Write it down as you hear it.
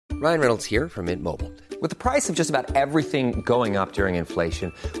Ryan Reynolds here from Mint Mobile. With the price of just about everything going up during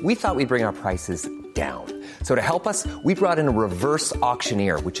inflation, we thought we'd bring our prices down. So to help us, we brought in a reverse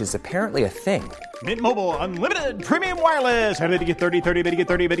auctioneer, which is apparently a thing. Mint Mobile Unlimited Premium Wireless. How to get 30, 30, bit to get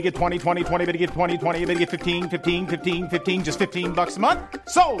 30, bit to get 20, 20, 20, bit to get 20, 20, bit to get 15, 15, 15, 15, just $15 a month?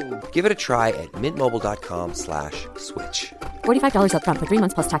 Sold! Give it a try at mintmobile.com/switch. $45 up front for 3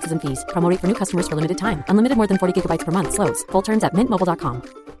 months plus taxes and fees. Promo rate for new customers for limited time. Unlimited more than 40 gigabytes per month. Slows full terms at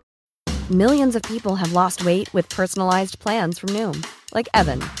mintmobile.com. Millions of people have lost weight with personalized plans from Noom. Like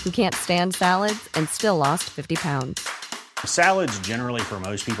Evan, who can't stand salads and still lost 50 pounds. Salads generally for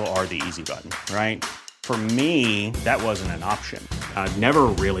most people are the easy button, right? For me, that wasn't an option. I never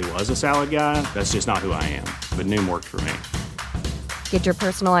really was a salad guy. That's just not who I am. But Noom worked for me. Get your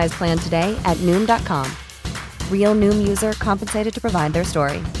personalized plan today at Noom.com. Real Noom user compensated to provide their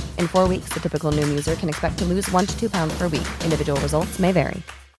story. In 4 weeks, the typical Noom user can expect to lose 1 to 2 pounds per week. Individual results may vary.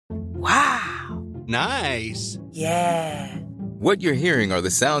 Wow. Nice. Yeah. What you're hearing are the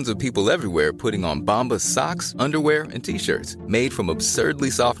sounds of people everywhere putting on Bombas socks, underwear, and T-shirts made from absurdly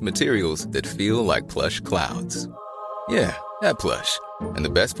soft materials that feel like plush clouds. Yeah, that plush. And the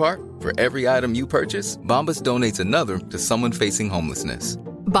best part? For every item you purchase, Bombas donates another to someone facing homelessness.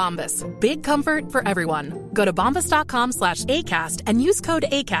 Bombas. Big comfort for everyone. Go to bombas.com/ACAST and use code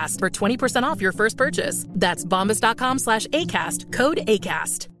ACAST for 20% off your first purchase. That's bombas.com/ACAST. Code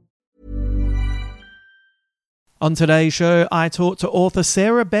ACAST. On today's show, I talked to author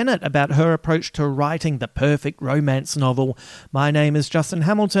Sarah Bennett about her approach to writing the perfect romance novel. My name is Justin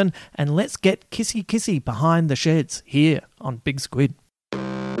Hamilton, and let's get kissy-kissy behind the sheds here on Big Squid.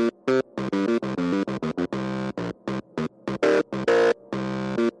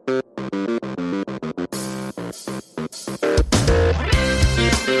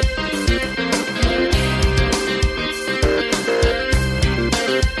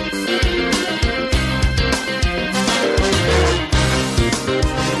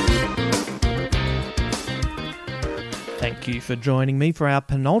 Thank you for joining me for our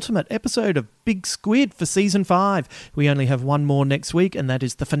penultimate episode of Big Squid for Season 5. We only have one more next week, and that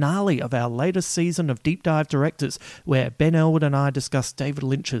is the finale of our latest season of Deep Dive Directors, where Ben Elwood and I discuss David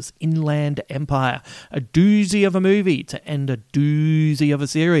Lynch's Inland Empire, a doozy of a movie to end a doozy of a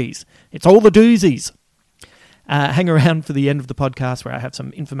series. It's all the doozies. Hang around for the end of the podcast where I have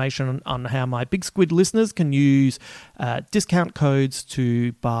some information on how my Big Squid listeners can use discount codes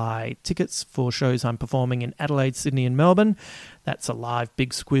to buy tickets for shows I'm performing in Adelaide, Sydney and Melbourne. That's a live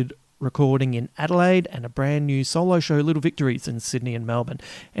Big Squid recording in Adelaide and a brand new solo show, Little Victories, in Sydney and Melbourne.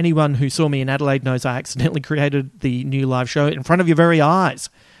 Anyone who saw me in Adelaide knows I accidentally created the new live show in front of your very eyes.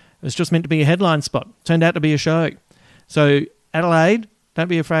 It was just meant to be a headline spot. Turned out to be a show. So Adelaide, don't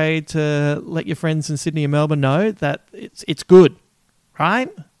be afraid to let your friends in Sydney and Melbourne know that it's good, right?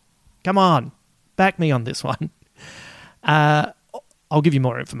 Come on, back me on this one. I'll give you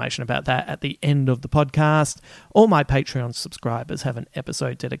more information about that at the end of the podcast. All my Patreon subscribers have an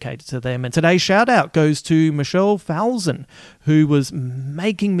episode dedicated to them. And today's shout-out goes to Michelle Falzon, who was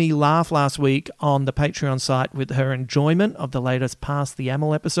making me laugh last week on the Patreon site with her enjoyment of the latest Past the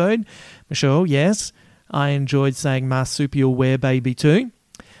Amel episode. Michelle, yes, I enjoyed saying marsupial werebaby too.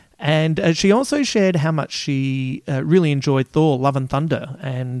 And she also shared how much she really enjoyed Thor, Love and Thunder.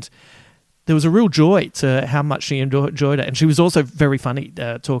 And there was a real joy to how much she enjoyed it. And she was also very funny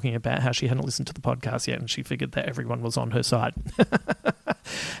talking about how she hadn't listened to the podcast yet and she figured that everyone was on her side.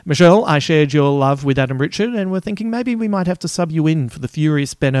 Michelle, I shared your love with Adam Richard and we're thinking maybe we might have to sub you in for the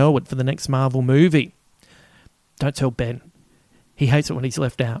furious Ben Elwood for the next Marvel movie. Don't tell Ben. He hates it when he's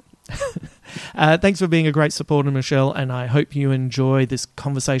left out. Thanks for being a great supporter, Michelle, and I hope you enjoy this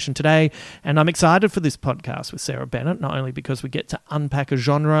conversation today. And I'm excited for this podcast with Sarah Bennett, not only because we get to unpack a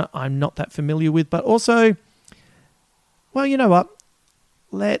genre I'm not that familiar with, but also, well, you know what?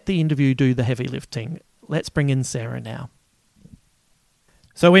 Let the interview do the heavy lifting. Let's bring in Sarah now.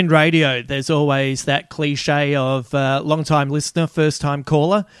 So in radio, there's always that cliche of long-time listener, first-time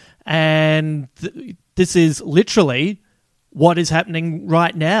caller, and this is literally what is happening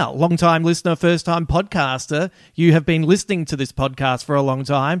right now. Long-time listener, first-time podcaster. You have been listening to this podcast for a long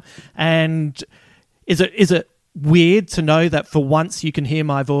time. And is it weird to know that for once you can hear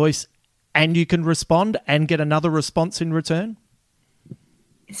my voice and you can respond and get another response in return?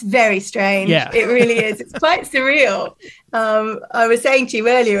 It's very strange. Yeah. It really is. It's quite surreal. I was saying to you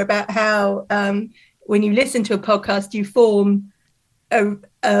earlier about how when you listen to a podcast, you form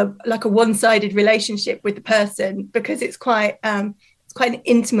like a one-sided relationship with the person because it's quite an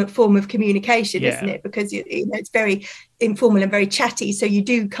intimate form of communication, isn't it? Because you know, it's very informal and very chatty, so you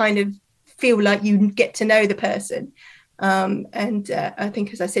do kind of feel like you get to know the person. And I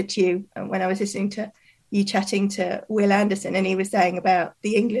think, as I said to you when I was listening to you chatting to Will Anderson, and he was saying about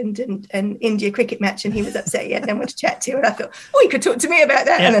the England and India cricket match, and he was upset he had no one to chat to. And I thought, oh, he could talk to me about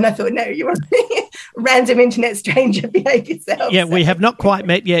that. Yeah. And then I thought, no, you're a random internet stranger, behave yourself. Yeah, so. We have not quite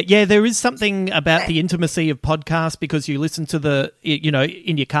met yet. Yeah, there is something about the intimacy of podcasts, because you listen to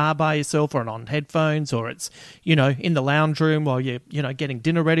in your car by yourself, or on headphones, or it's, in the lounge room while you're, getting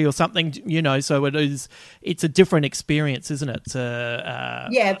dinner ready or something, so it's a different experience, isn't it?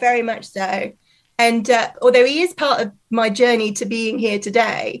 Yeah, very much so. And although he is part of my journey to being here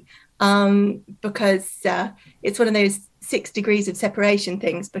today, because it's one of those 6 degrees of separation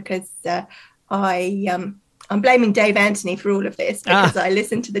things, because I'm blaming Dave Anthony for all of this, because I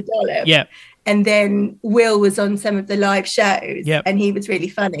listened to the Dollop. Yeah. And then Will was on some of the live shows, yep. and he was really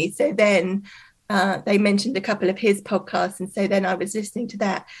funny. So then they mentioned a couple of his podcasts, and so then I was listening to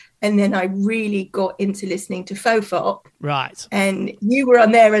that. And then I really got into listening to Fofop. Right. And you were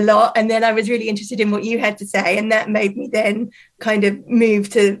on there a lot. And then I was really interested in what you had to say. And that made me then kind of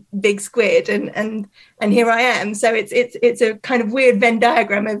move to Big Squid. And here I am. So it's a kind of weird Venn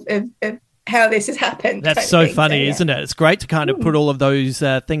diagram of how this has happened. That's so funny, isn't it? It's great to kind of put all of those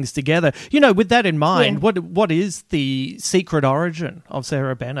things together. With that in mind, what is the secret origin of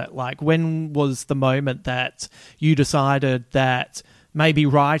Sarah Bennett? Like, when was the moment that you decided that maybe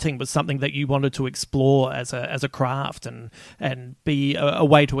writing was something that you wanted to explore as a craft and be a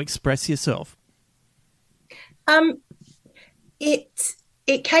way to express yourself?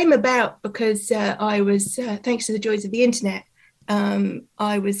 It came about because I was, thanks to the joys of the internet,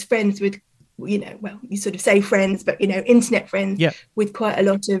 I was friends with, you sort of say friends, but, internet friends with quite a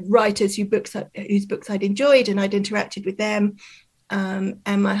lot of writers whose books I'd enjoyed, and I'd interacted with them.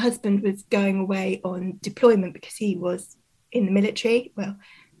 And my husband was going away on deployment because he was in the military. Well,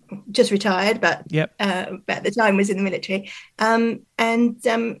 just retired, but at the time was in the military. And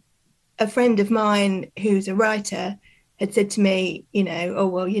a friend of mine who's a writer had said to me,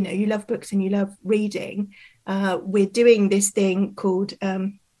 you love books and you love reading. We're doing this thing called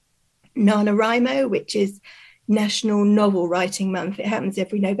NaNoWriMo, which is National Novel Writing Month. It happens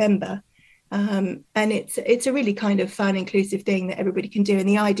every November. And it's a really kind of fun, inclusive thing that everybody can do. And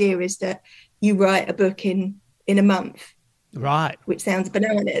the idea is that you write a book in a month. Right. Which sounds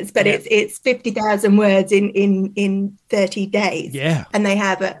bananas, but it's 50,000 words in 30 days. Yeah. And they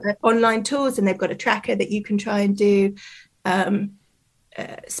have online tools, and they've got a tracker that you can try and do.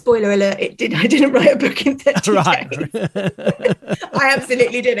 Spoiler alert, I didn't write a book in 30 days. I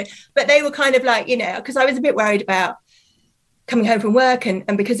absolutely didn't. But they were kind of like, because I was a bit worried about coming home from work, and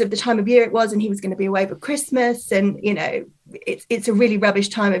because of the time of year it was, and he was going to be away for Christmas, and it's a really rubbish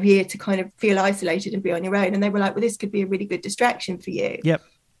time of year to kind of feel isolated and be on your own. And they were like, well, this could be a really good distraction for you. Yep.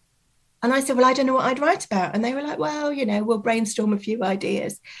 And I said, well, I don't know what I'd write about. And they were like, well, we'll brainstorm a few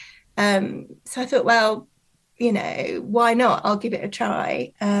ideas. So I thought, well, why not? I'll give it a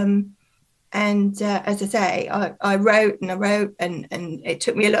try. And as I say, I wrote and it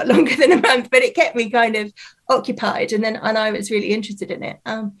took me a lot longer than a month, but it kept me kind of occupied. And I was really interested in it.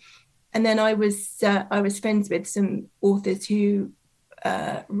 And then I was friends with some authors who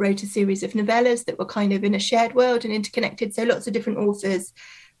wrote a series of novellas that were kind of in a shared world and interconnected. So lots of different authors,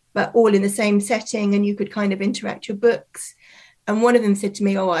 but all in the same setting, and you could kind of interact your books. And one of them said to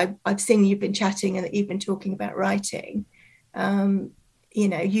me, I've seen you've been chatting and that you've been talking about writing.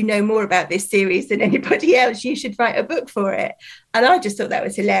 You know more about this series than anybody else. You should write a book for it. And I just thought that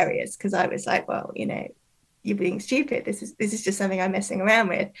was hilarious, because I was like, well, you're being stupid. This is just something I'm messing around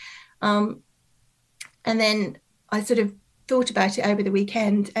with. And then I sort of thought about it over the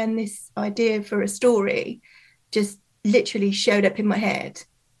weekend, and this idea for a story just literally showed up in my head.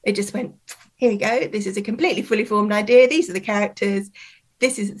 It just went, here we go. This is a completely fully formed idea. These are the characters.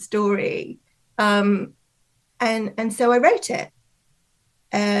 This is the story. And so I wrote it.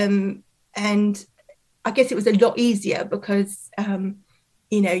 And I guess it was a lot easier because,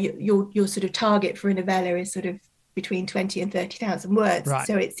 your sort of target for a novella is sort of between 20 and 30,000 words. Right.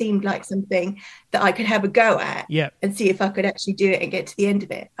 So it seemed like something that I could have a go at and see if I could actually do it and get to the end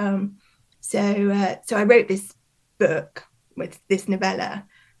of it. So I wrote this book with this novella,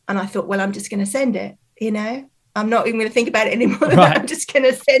 and I thought, well, I'm just going to send it, I'm not even going to think about it anymore. Right. I'm just going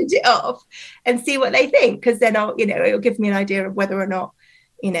to send it off and see what they think, because then it'll give me an idea of whether or not,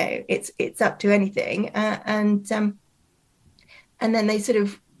 it's up to anything. And then they sort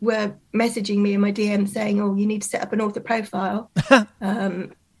of were messaging me in my DM saying, oh, you need to set up an author profile. But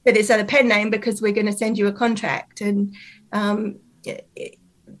it's at a pen name because we're going to send you a contract. And,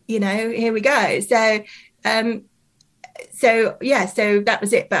 here we go. So that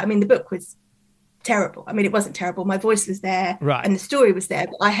was it. But I mean, the book was terrible. I mean, it wasn't terrible. My voice was there, right, and the story was there,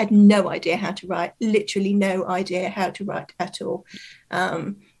 but I had no idea how to write, literally no idea how to write at all.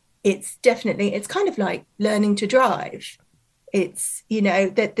 It's kind of like learning to drive. It's, you know,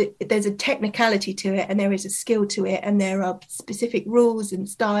 that there's a technicality to it, and there is a skill to it, and there are specific rules and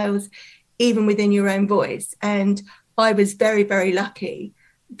styles, even within your own voice. And I was very, very lucky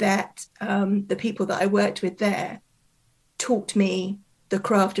that the people that I worked with there taught me the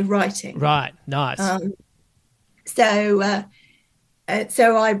craft of writing. Right, nice. So I went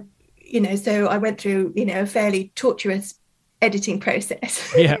through, you know, a fairly torturous editing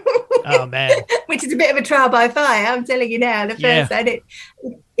process. Yeah. Oh man. Which is a bit of a trial by fire, I'm telling you now. The first, and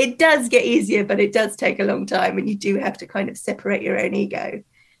it does get easier, but it does take a long time, and you do have to kind of separate your own ego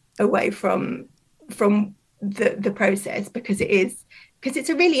away from the process, because it's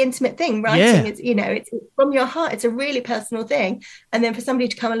a really intimate thing. Writing is, you know, it's from your heart. It's a really personal thing. And then for somebody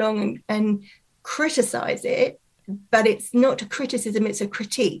to come along and criticize it, but it's not a criticism, it's a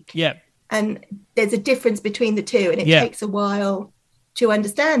critique. Yeah. And there's a difference between the two. And it takes a while to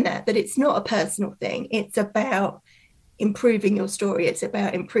understand that it's not a personal thing. It's about improving your story. It's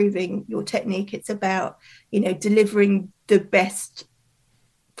about improving your technique. It's about, you know, delivering the best,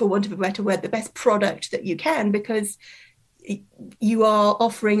 for want of a better word, the best product that you can, because you are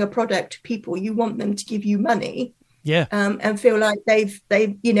offering a product to people. You want them to give you money, and feel like they've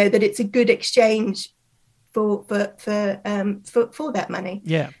you know, that it's a good exchange for that money.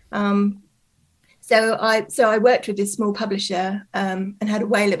 So I worked with this small publisher and had a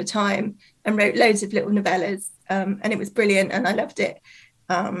whale of a time, and wrote loads of little novellas, and it was brilliant, and I loved it,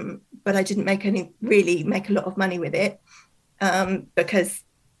 but I didn't make a lot of money with it, because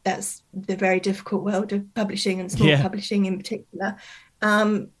that's the very difficult world of publishing, and small publishing in particular.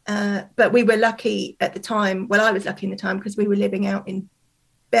 But we were lucky at the time. Well, I was lucky in the time, because we were living out in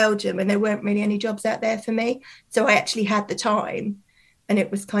Belgium, and there weren't really any jobs out there for me. So I actually had the time, and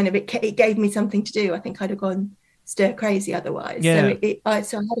it was kind of, it gave me something to do. I think I'd have gone stir crazy otherwise. So I had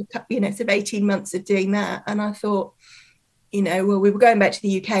sort of 18 months of doing that. And I thought, you know, well, we were going back to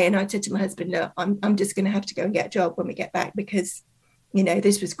the UK, and I said to my husband, look, I'm just going to have to go and get a job when we get back, because, you know,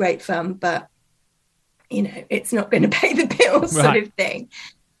 this was great fun, but, you know, it's not going to pay the bills, sort of thing.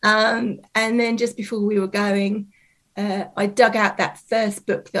 And then just before we were going, I dug out that first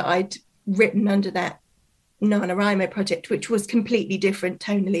book that I'd written under that NaNoWriMo project, which was completely different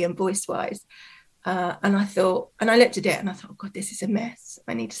tonally and voice-wise. And I thought, and I looked at it and I thought, oh God, this is a mess.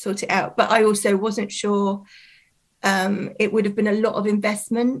 I need to sort it out. But I also wasn't sure. It would have been a lot of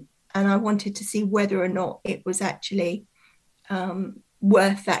investment, and I wanted to see whether or not it was actually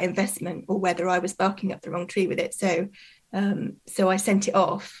worth that investment, or whether I was barking up the wrong tree with it. So I sent it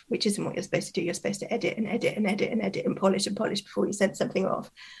off, which isn't what you're supposed to do. You're supposed to edit and edit and edit and edit and polish before you send something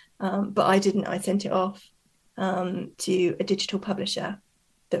off. But I didn't. I sent it off to a digital publisher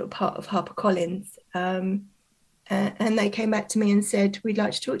that were part of HarperCollins. And they came back to me and said, we'd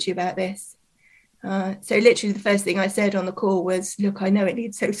like to talk to you about this. So literally the first thing I said on the call was, look, I know it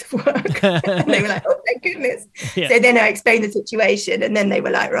needs heaps of work. And they were like, oh, thank goodness. So then I explained the situation, and then they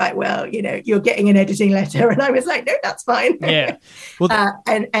were like, right, well, you know, you're getting an editing letter. And I was like, no, that's fine. Well,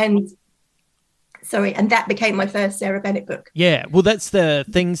 and that became my first Sarah Bennett book. Yeah, well, that's the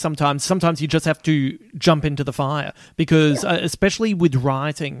thing sometimes. Sometimes you just have to jump into the fire, because especially with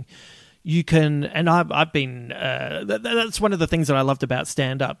writing, you can, and I've been, that's one of the things that I loved about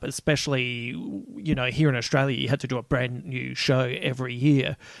stand-up, especially, you know, here in Australia, you had to do a brand new show every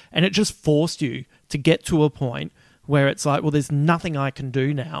year, and it just forced you to get to a point where it's like, well, there's nothing I can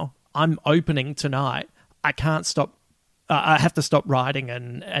do now. I'm opening tonight. I can't stop. I have to stop writing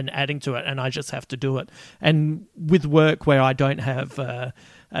and adding to it, and I just have to do it. And with work where I don't have a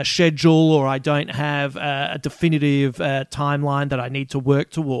schedule, or I don't have a definitive timeline that I need to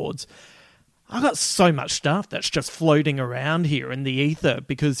work towards, I've got so much stuff that's just floating around here in the ether,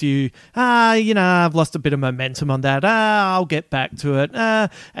 because I've lost a bit of momentum on that. I'll get back to it.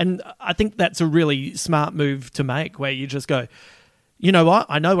 And I think that's a really smart move to make, where you just go, you know what,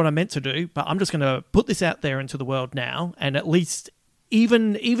 I know what I'm meant to do, but I'm just going to put this out there into the world now. And at least,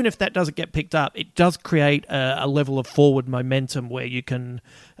 even if that doesn't get picked up, it does create a level of forward momentum where you can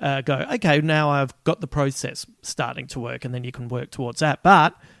go, okay, now I've got the process starting to work, and then you can work towards that.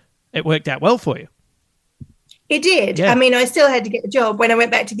 But it worked out well for you. It did. Yeah. I mean, I still had to get a job when I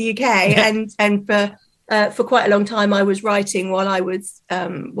went back to the UK, and for quite a long time I was writing while I was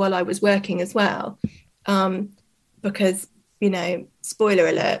working as well, because, you know, spoiler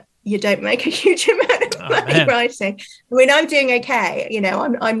alert, you don't make a huge amount of money writing. I mean, I'm doing okay. You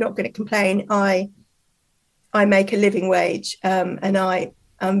know, I'm not going to complain. I make a living wage, and I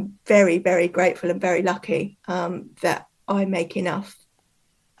I'm very, very grateful and very lucky that I make enough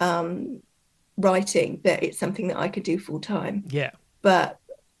writing that it's something that I could do full time. Yeah. But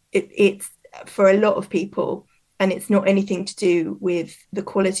it's for a lot of people, and it's not anything to do with the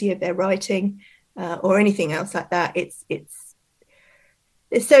quality of their writing or anything else like that. It's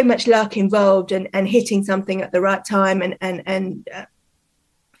there's so much luck involved and hitting something at the right time and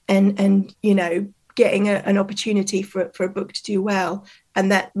you know, getting an opportunity for a book to do well,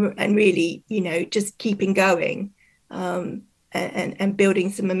 and really, you know, just keeping going and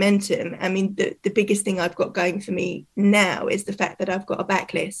building some momentum. I mean, the biggest thing I've got going for me now is the fact that I've got a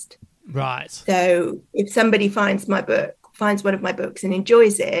backlist. Right. So if somebody finds one of my books and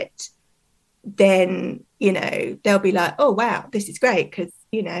enjoys it, then, you know, they'll be like, oh, wow, this is great, because,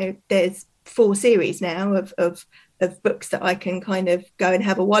 you know, there's 4 series now of books that I can kind of go and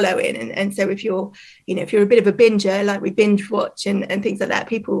have a wallow in. And so if you're a bit of a binger, like we binge watch and things like that,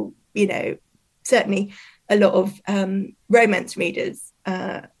 people, you know, certainly a lot of romance readers,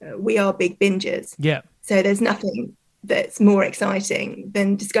 we are big bingers. Yeah. So there's nothing that's more exciting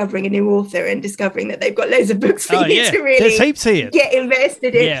than discovering a new author and discovering that they've got loads of books for you to really get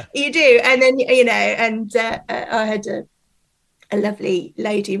invested in. Yeah. You do. And then, you know, and I had a lovely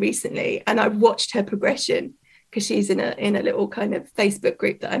lady recently, and I watched her progression, because she's in a little kind of Facebook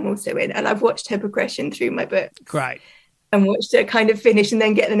group that I'm also in, and I've watched her progression through my books. Great. And watched her kind of finish and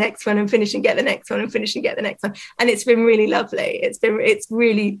then get the next one and finish and get the next one and finish and get the next one. And it's been really lovely. It's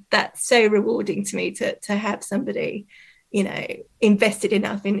really, that's so rewarding to me to have somebody, you know, invested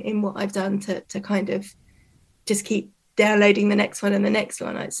enough in what I've done to kind of just keep downloading the next one and the next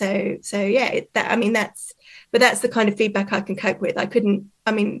one. So yeah, that's the kind of feedback I can cope with.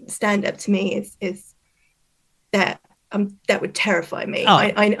 Stand up to me is that that would terrify me. Oh.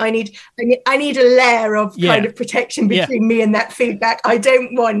 I need a layer of kind of protection between me and that feedback. I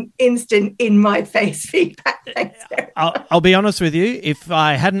don't want instant in my face feedback. I'll be honest with you. If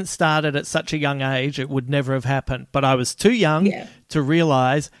I hadn't started at such a young age, it would never have happened. But I was too young to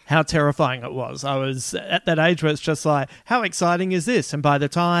realize how terrifying it was. I was at that age where it's just like, how exciting is this? And by the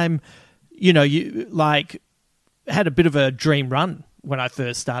time, you know, you like had a bit of a dream run when I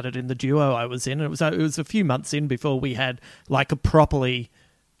first started in the duo I was in. It was a few months in before we had like a properly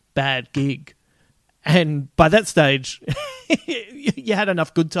bad gig. And by that stage, you had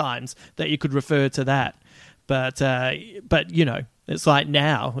enough good times that you could refer to that. But you know, it's like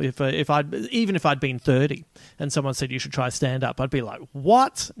now, if I'd been 30 and someone said you should try stand up, I'd be like,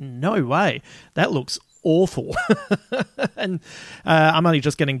 what? No way. That looks awful. And I'm only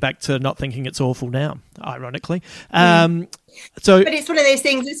just getting back to not thinking it's awful now, ironically. But it's one of those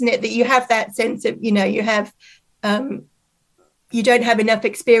things, isn't it, that you have that sense of, you know, you have you don't have enough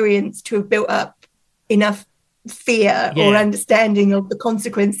experience to have built up enough fear or understanding of the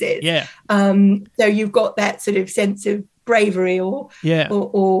consequences. So you've got that sort of sense of bravery or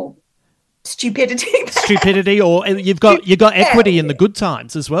stupidity, or you've got equity in the good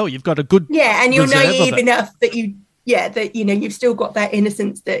times as well. You've got a good and you're naive enough that you've still got that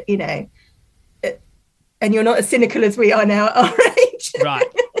innocence that, you know, and you're not as cynical as we are now at our age.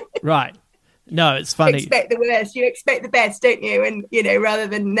 Right. No, it's funny. You expect the worst, you expect the best, don't you? And, you know, rather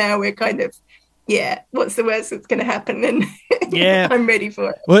than now we're kind of, what's the worst that's going to happen? And I'm ready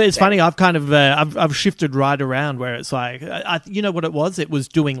for it. Well, it's funny. I've kind of I've shifted right around where it's like, you know what it was? It was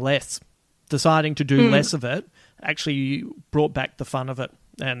doing less. Deciding to do less of it actually brought back the fun of it,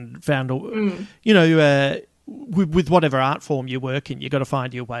 and found, you know, with whatever art form you work in, you've got to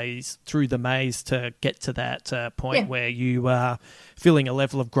find your ways through the maze to get to that point where you are feeling a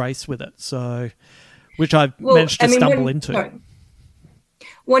level of grace with it. So, which I've managed to stumble into. Sorry.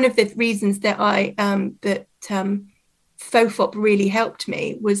 One of the reasons that FOFOP really helped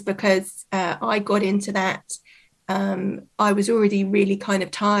me was because I got into that. I was already really kind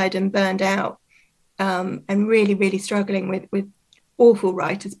of tired and burned out, and really, really struggling with awful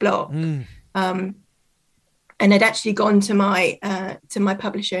writer's block. And I'd actually gone to my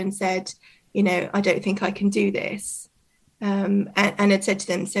publisher and said, you know, I don't think I can do this. And I'd said to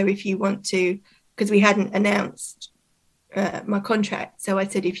them, so if you want to, because we hadn't announced my contract, so I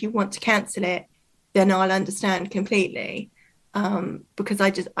said, if you want to cancel it, then I'll understand completely, because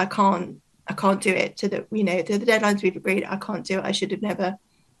I can't do it to the, you know, the deadlines we've agreed. I can't do it. I should have never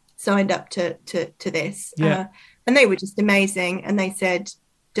signed up to this. And they were just amazing. And they said,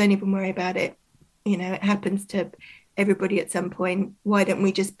 don't even worry about it. You know, it happens to everybody at some point. Why don't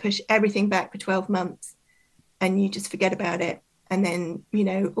we just push everything back for 12 months and you just forget about it? And then, you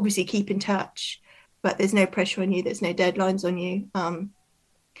know, obviously keep in touch, but there's no pressure on you. There's no deadlines on you.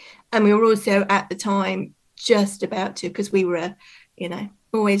 And we were also at the time just about to, because we were, you know,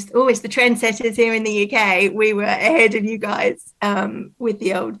 always the trendsetters here in the UK. We were ahead of you guys with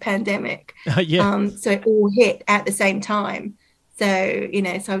the old pandemic. So it all hit at the same time. So,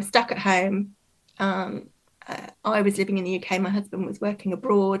 so I was stuck at home. I was living in the UK. My husband was working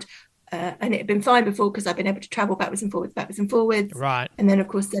abroad. And it had been fine before because I've been able to travel backwards and forwards. Right. And then, of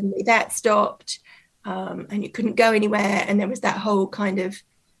course, suddenly that stopped and you couldn't go anywhere. And there was that whole kind of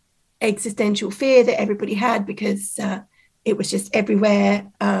existential fear that everybody had because it was just everywhere.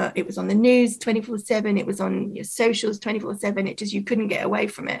 It was on the news 24/7. It was on your socials 24/7. You couldn't get away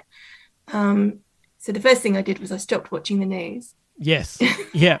from it. So the first thing I did was I stopped watching the news. Yes.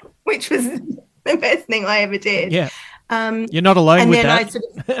 Yeah. Which was the best thing I ever did. Yeah. You're not alone with that.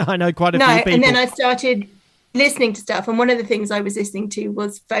 I know quite a few people. And then I started listening to stuff. And one of the things I was listening to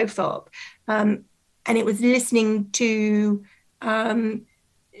was Fofop. And it was listening to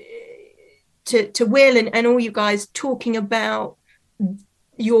Will and all you guys talking about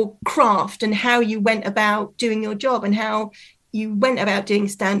your craft and how you went about doing your job and how you went about doing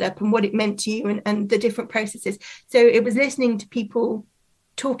stand-up and what it meant to you and the different processes. So it was listening to people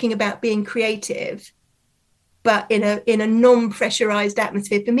talking about being creative, but in a non-pressurized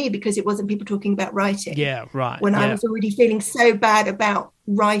atmosphere for me, because it wasn't people talking about writing. Yeah, right. When I was already feeling so bad about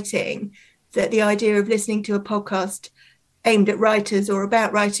writing that the idea of listening to a podcast aimed at writers or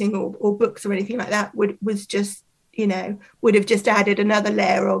about writing or books or anything like that would have just added another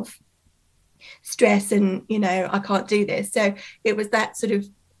layer of stress and, I can't do this. So it was that sort of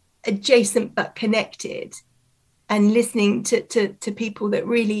adjacent but connected and listening to people that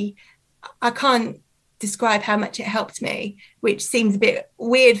really, I can't describe how much it helped me, which seems a bit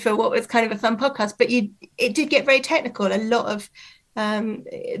weird for what was kind of a fun podcast, but it did get very technical. A lot of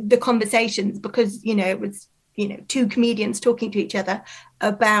the conversations, because it was two comedians talking to each other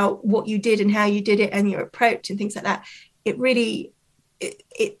about what you did and how you did it and your approach and things like that. It really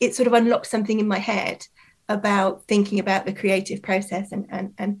it sort of unlocked something in my head about thinking about the creative process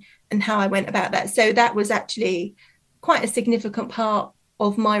and how I went about that. So that was actually quite a significant part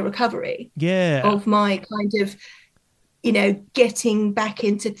of my recovery, of my kind of, getting back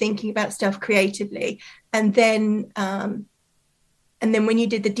into thinking about stuff creatively. And then when you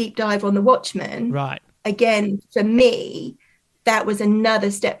did the deep dive on The Watchmen, right, again, for me, that was another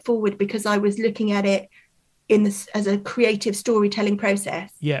step forward because I was looking at it as a creative storytelling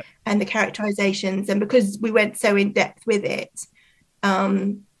process, and the characterizations. And because we went so in depth with it,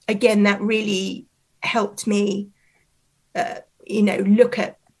 again, that really helped me look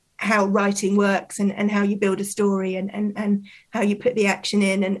at how writing works and how you build a story and how you put the action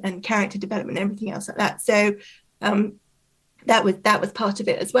in and character development and everything else like that. So that was part of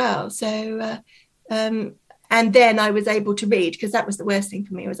it as well. So and then I was able to read, because that was the worst thing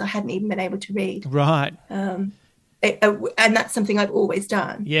for me, was I hadn't even been able to read. Right. And that's something I've always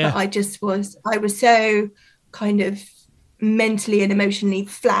done. Yeah. But I was so kind of mentally and emotionally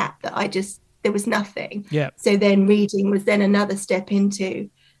flat that there was nothing. Yeah. So then reading was then another step into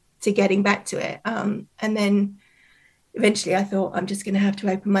getting back to it. And then eventually I thought, I'm just going to have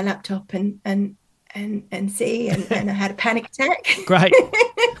to open my laptop and see. And I had a panic attack. Great.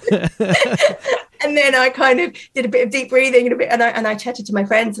 And then I kind of did a bit of deep breathing and I chatted to my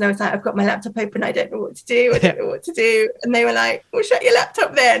friends and I was like, I've got my laptop open. I don't know what to do. And they were like, well, shut your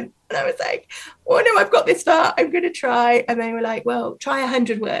laptop then. And I was like, well, no, I've got this far. I'm going to try. And they were like, well, try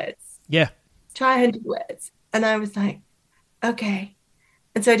 100 words. Yeah. Try 100 words. And I was like, okay.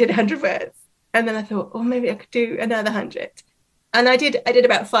 And so I did 100 words. And then I thought, oh, maybe I could do another 100. And I did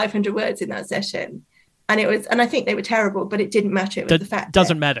about 500 words in that session. And I think they were terrible, but it didn't matter. It was the fact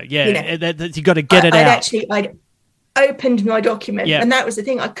doesn't matter. Yeah. You got to get it out. I'd opened my document, and that was the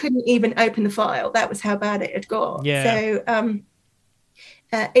thing. I couldn't even open the file. That was how bad it had got. Yeah. So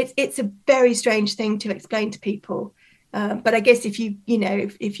it's a very strange thing to explain to people. But I guess if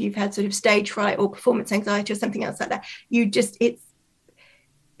you've had sort of stage fright or performance anxiety or something else like that,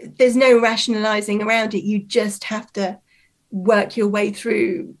 there's no rationalizing around it. You just have to work your way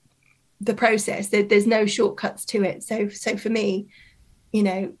through the process. There's no shortcuts to it. So for me,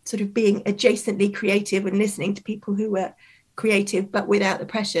 sort of being adjacently creative and listening to people who were creative but without the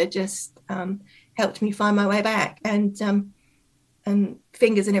pressure just helped me find my way back. And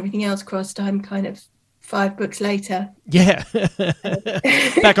fingers and everything else crossed, I'm kind of 5 books later. Yeah.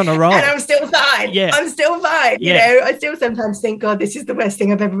 Back on the roll. And I'm still fine. Yeah. I'm still fine. Yeah. I still sometimes think, God, this is the worst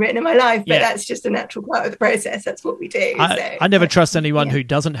thing I've ever written in my life. But that's just a natural part of the process. That's what we do. I never trust anyone who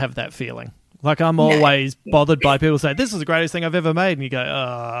doesn't have that feeling. Like, I'm always bothered by people saying, this is the greatest thing I've ever made. And you go,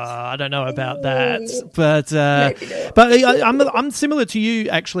 I don't know about that. But I'm similar to you,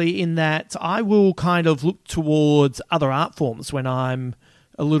 actually, in that I will kind of look towards other art forms when I'm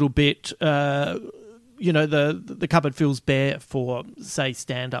a little bit, the cupboard feels bare for, say,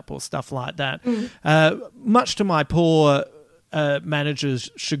 stand-up or stuff like that. Much to my poor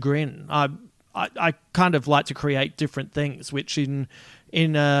manager's chagrin, I kind of like to create different things, which in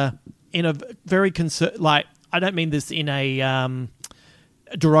a very like, I don't mean this in a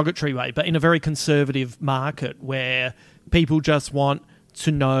derogatory way, but in a very conservative market where people just want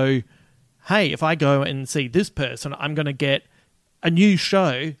to know, hey, if I go and see this person, I'm going to get a new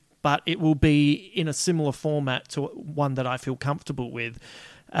show, but it will be in a similar format to one that I feel comfortable with.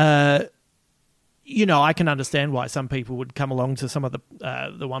 I can understand why some people would come along to some of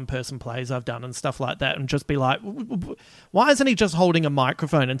the one-person plays I've done and stuff like that and just be like, why isn't he just holding a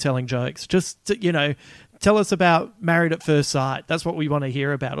microphone and telling jokes? Just, tell us about Married at First Sight. That's what we want to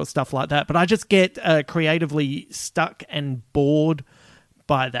hear about, or stuff like that. But I just get creatively stuck and bored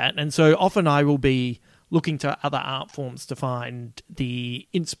by that. And so often I will be looking to other art forms to find the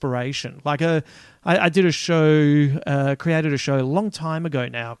inspiration. Like I did a show, created a show a long time ago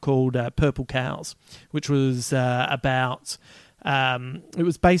now called Purple Cows, which was about, it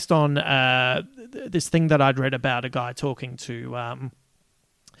was based on this thing that I'd read about a guy talking to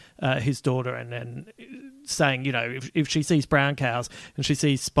his daughter and then saying, if she sees brown cows and she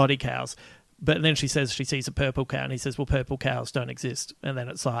sees spotty cows, but then she says she sees a purple cow, and he says, well, purple cows don't exist. And then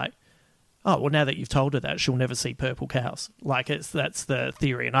it's like, oh, well, now that you've told her that, she'll never see purple cows. Like, that's the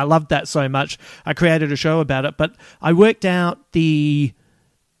theory. And I loved that so much. I created a show about it, but I worked out the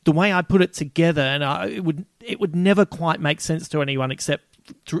way I put it together, and it would never quite make sense to anyone except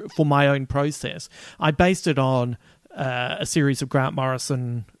for my own process. I based it on a series of Grant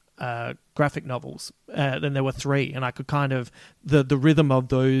Morrison graphic novels. Then there were 3, and I could kind of, the rhythm of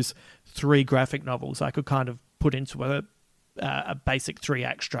those 3 graphic novels, I could kind of put into a basic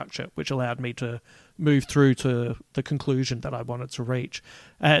 3-act structure, which allowed me to move through to the conclusion that I wanted to reach.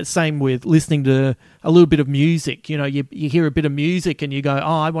 Same with listening to a little bit of music. You hear a bit of music and you go,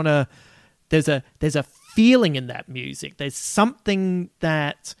 oh, there's a feeling in that music. There's something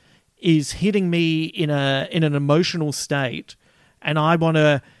that is hitting me in an emotional state, and I want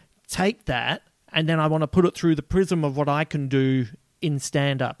to take that and then I want to put it through the prism of what I can do in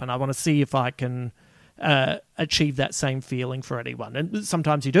stand-up, and I want to see if I can achieve that same feeling for anyone. And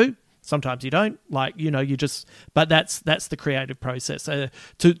sometimes you do, sometimes you don't. Like, but that's the creative process.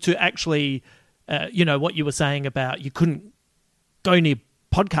 To actually, what you were saying about you couldn't go near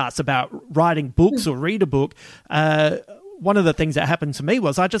podcasts about writing books or read a book. One of the things that happened to me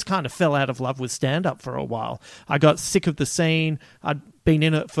was I just kind of fell out of love with stand-up for a while. I got sick of the scene. I'd been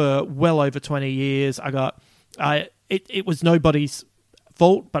in it for well over 20 years. It was nobody's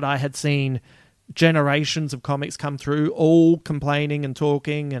fault, but I had seen generations of comics come through, all complaining and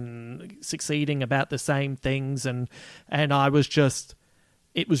talking and succeeding about the same things, and I was just,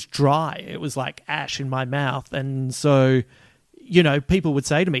 it was dry. It was like ash in my mouth. And so, people would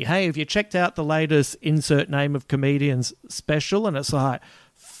say to me, hey, have you checked out the latest insert name of comedians special? And it's like,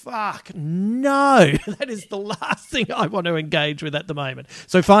 fuck no, that is the last thing I want to engage with at the moment.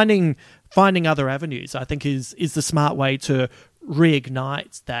 So finding other avenues, I think, is the smart way to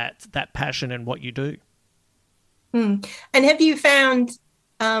reignite that passion in what you do. And have you found,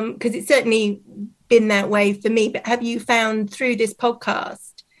 because it's certainly been that way for me, but have you found through this podcast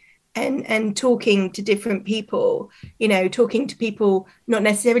and talking to different people, talking to people, not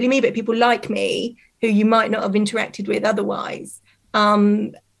necessarily me, but people like me who you might not have interacted with otherwise,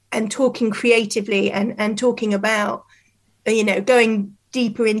 and talking creatively and talking about, going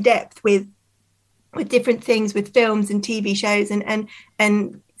deeper in depth with different things, with films and TV shows, and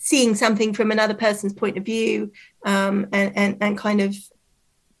seeing something from another person's point of view, and kind of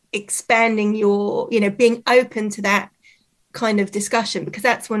expanding your, being open to that kind of discussion, because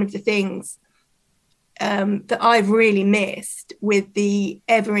that's one of the things that I've really missed with the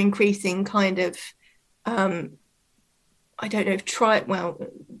ever increasing kind of, I don't know if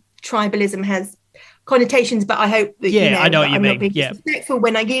tribalism has connotations, but I hope that, I know what you I'm mean. not being disrespectful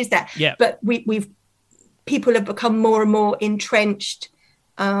when I use that. Yeah. But people have become more and more entrenched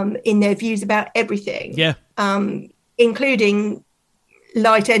in their views about everything. Yeah. Including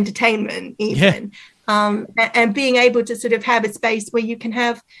light entertainment even. Yeah. And being able to sort of have a space where you can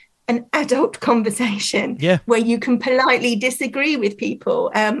have an adult conversation, where you can politely disagree with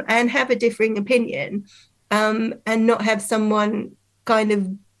people, and have a differing opinion, and not have someone kind of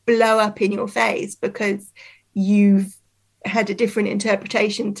blow up in your face because you've had a different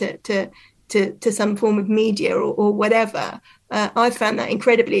interpretation to some form of media or whatever. I found that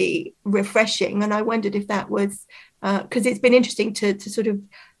incredibly refreshing, and I wondered if that was because it's been interesting to sort of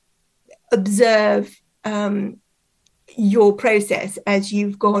observe your process as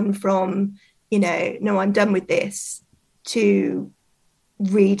you've gone from, no, I'm done with this, to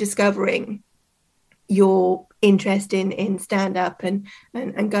rediscovering your interest in stand-up and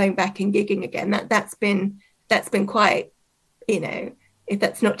going back and gigging again. That's been quite, if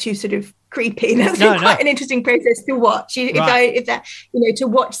that's not too sort of creepy, that's been quite an interesting process to watch. To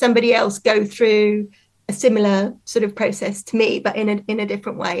watch somebody else go through a similar sort of process to me, but in a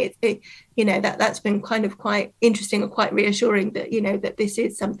different way, that's been kind of quite interesting and quite reassuring that that this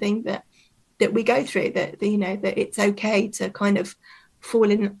is something that we go through, that that it's okay to kind of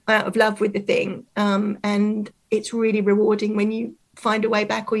fall out of love with the thing, and it's really rewarding when you find a way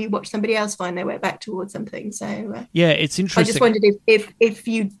back, or you watch somebody else find their way back towards something. So it's interesting. I just wondered if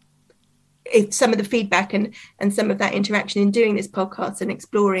some of the feedback and some of that interaction in doing this podcast and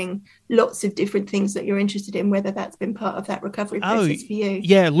exploring lots of different things that you're interested in, whether that's been part of that recovery process for you.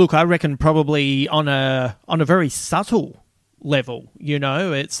 Yeah, look, I reckon probably on a very subtle level,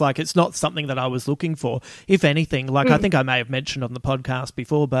 it's like, it's not something that I was looking for. If anything, like I think I may have mentioned on the podcast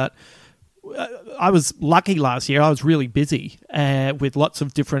before, but I was lucky last year. I was really busy with lots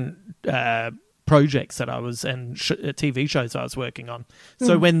of different projects that I was, and TV shows I was working on.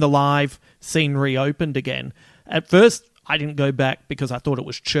 So when the live scene reopened again, at first I didn't go back because I thought it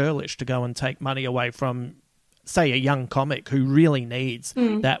was churlish to go and take money away from, say, a young comic who really needs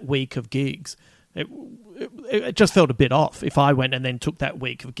that week of gigs. It just felt a bit off if I went and then took that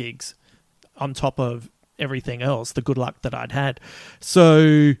week of gigs on top of everything else, the good luck that I'd had.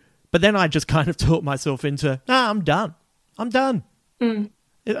 So, but then I just kind of talked myself into, I'm done.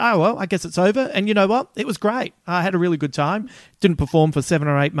 Oh, well, I guess it's over. And you know what? It was great. I had a really good time. Didn't perform for 7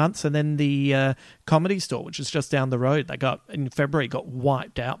 or 8 months. And then the Comedy Store, which is just down the road, in February got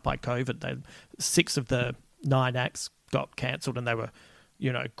wiped out by COVID. 6 of the 9 acts got cancelled, and they were,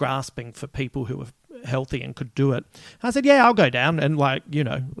 grasping for people who were healthy and could do it. I said, yeah, I'll go down. And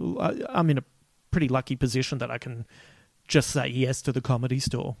I'm in a pretty lucky position that I can just say yes to the Comedy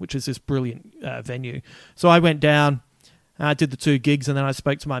Store, which is this brilliant venue. So I went down, I did the 2 gigs, and then I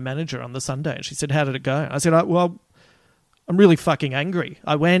spoke to my manager on the Sunday, and she said, how did it go? I said, well, I'm really fucking angry.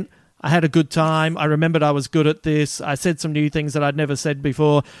 I went, I had a good time. I remembered I was good at this. I said some new things that I'd never said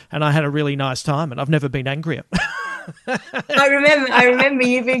before, and I had a really nice time, and I've never been angrier. I remember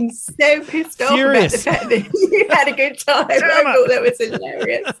you being so pissed off Furious. about the fact that you had a good time. I thought that was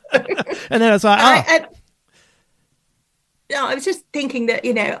hilarious. And then I was like, I was just thinking that,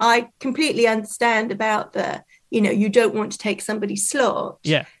 I completely understand about the, you don't want to take somebody's slot.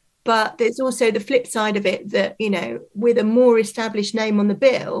 Yeah. But there's also the flip side of it that, with a more established name on the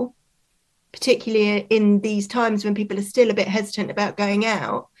bill, particularly in these times when people are still a bit hesitant about going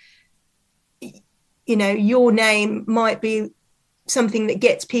out, your name might be something that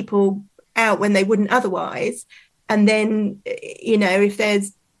gets people out when they wouldn't otherwise. And then, if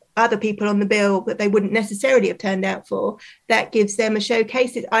there's other people on the bill that they wouldn't necessarily have turned out for, that gives them a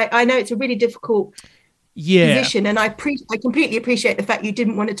showcase. I know it's a really difficult position, and I completely appreciate the fact you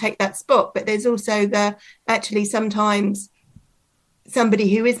didn't want to take that spot, but there's also actually sometimes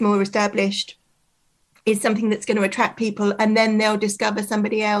somebody who is more established is something that's going to attract people, and then they'll discover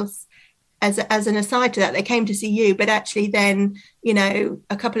somebody else as an aside to that. They came to see you, but actually then,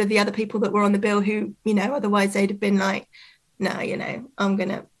 a couple of the other people that were on the bill who, otherwise they'd have been like, no, I'm going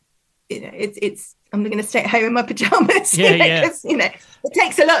to, I'm going to stay at home in my pajamas. Because, it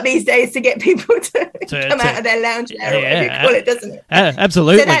takes a lot these days to get people to come out of their lounge chair, or whatever you call it, doesn't it?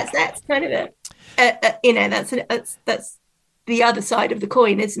 Absolutely. So that's kind of that's the other side of the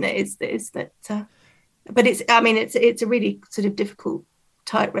coin, isn't it? Is that, but it's a really sort of difficult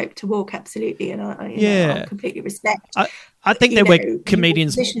tightrope to walk, absolutely, and I completely respect. I think there were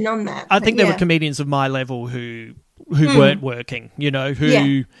comedians on that. I think there were comedians of my level who weren't working,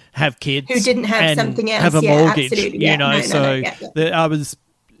 who have kids, who didn't have something else, have a mortgage,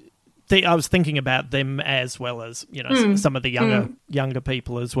 I was thinking about them as well as some of the younger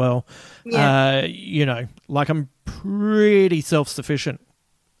people as well. I'm pretty self-sufficient,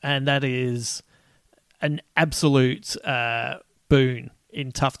 and that is an absolute boon in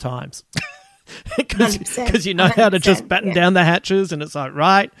tough times, because you know how to just batten down the hatches, and it's like,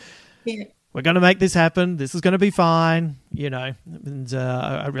 right, we're going to make this happen. This is going to be fine, And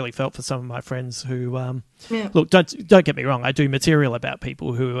I really felt for some of my friends who, look, don't get me wrong. I do material about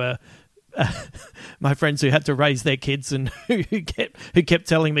people who are my friends who had to raise their kids and who kept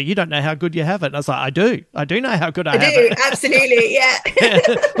telling me, you don't know how good you have it. And I was like, I do know how good I have it. Absolutely, yeah.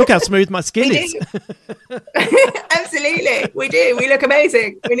 Look how smooth my skin is. Absolutely, we do. We look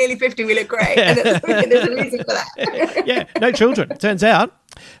amazing. We're nearly 50. We look great, and there's a reason for that. No children. Turns out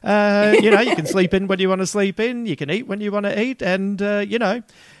You can sleep in when you want to sleep in. You can eat when you want to eat. And,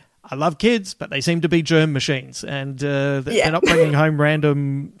 I love kids, but they seem to be germ machines. And they're not bringing home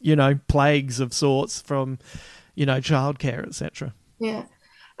random, plagues of sorts from, childcare, etc. Yeah.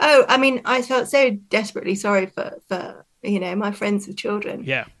 Oh, I mean, I felt so desperately sorry for my friends with children.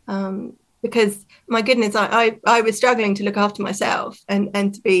 Yeah. Because my goodness, I was struggling to look after myself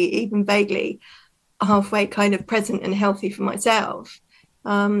and to be even vaguely halfway kind of present and healthy for myself.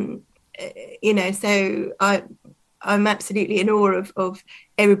 So I'm absolutely in awe of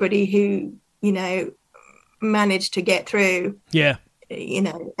everybody who, managed to get through. Yeah.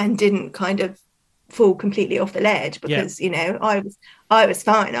 And didn't kind of fall completely off the ledge because, I was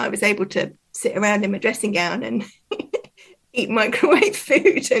fine. I was able to sit around in my dressing gown and eat microwave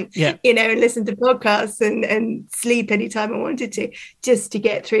food and, and listen to podcasts and sleep anytime I wanted to, just to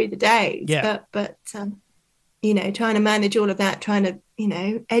get through the days. Yeah. But trying to manage all of that, trying to,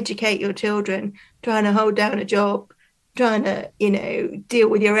 educate your children, trying to hold down a job, trying to, deal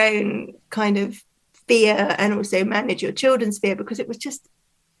with your own kind of fear and also manage your children's fear, because it was just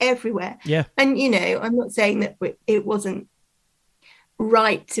everywhere. Yeah. And, I'm not saying that it wasn't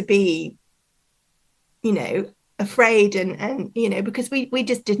right to be, afraid and because we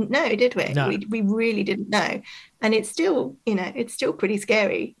just didn't know, did we? No. We really didn't know, and it's still pretty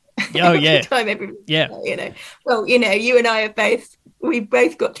scary. Oh yeah. Well, you and I we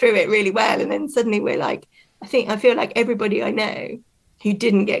both got through it really well, and then suddenly we're like, I feel like everybody I know who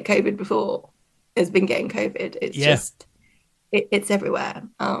didn't get COVID before has been getting COVID. It's just it's everywhere,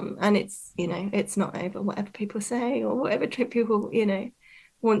 and it's it's not over whatever people say or whatever people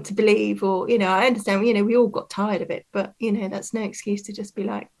want to believe, or I understand we all got tired of it, but that's no excuse to just be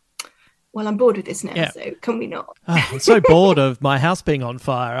like, well, I'm bored with this now, so can we not? I'm so bored of my house being on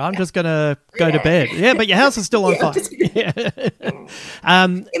fire. I'm just going to go to bed. Yeah, but your house is still on fire. It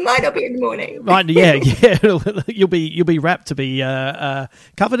might not be in the morning. Right, yeah. You'll be wrapped to be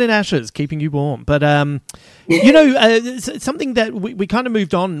covered in ashes, keeping you warm. But, something that we kind of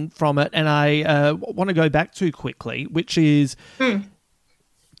moved on from it, and I want to go back to quickly, which is...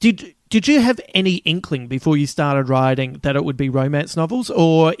 Did you have any inkling before you started writing that it would be romance novels?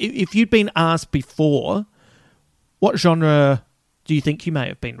 Or if you'd been asked before, what genre do you think you may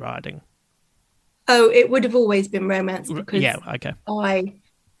have been writing? Oh, it would have always been romance, because okay. I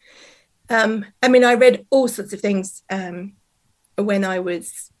read all sorts of things when I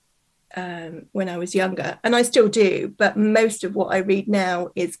was younger, and I still do, but most of what I read now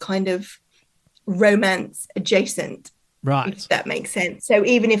is kind of romance adjacent. Right. If that makes sense. So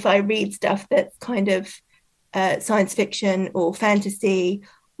even if I read stuff that's kind of science fiction or fantasy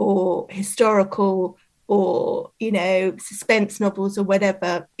or historical or, suspense novels or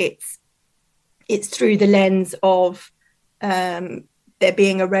whatever, it's through the lens of there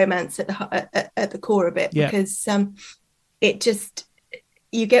being a romance at the core of it, because it just,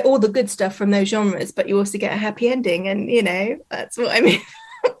 you get all the good stuff from those genres, but you also get a happy ending. And, that's what I mean.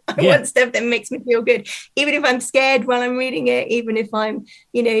 I want stuff that makes me feel good, even if I'm scared while I'm reading it, even if I'm,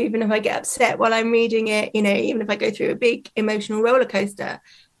 even if I get upset while I'm reading it, even if I go through a big emotional roller coaster,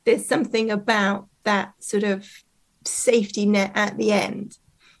 there's something about that sort of safety net at the end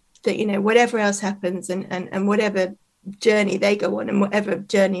that, whatever else happens and whatever journey they go on and whatever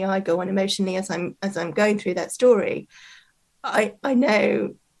journey I go on emotionally as I'm going through that story, I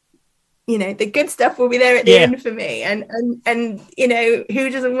know, the good stuff will be there at the end for me. And who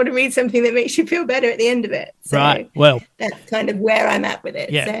doesn't want to read something that makes you feel better at the end of it? So right. Well, that's kind of where I'm at with it.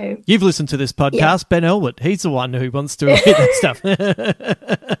 Yeah. So you've listened to this podcast, Ben Elwood. He's the one who wants to read that stuff.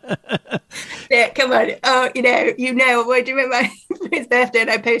 Yeah, come on. Oh, what do you remember for his birthday?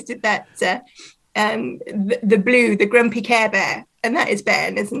 And I posted that the grumpy Care Bear, and that is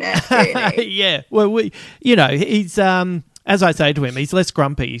Ben, isn't it? Really? Yeah. Well, he's as I say to him, he's less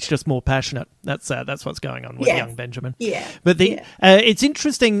grumpy. He's just more passionate. That's what's going on with young Benjamin. Yeah. But it's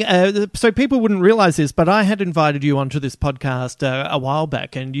interesting. So people wouldn't realize this, but I had invited you onto this podcast a while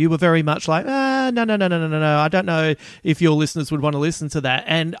back, and you were very much like, no. I don't know if your listeners would want to listen to that.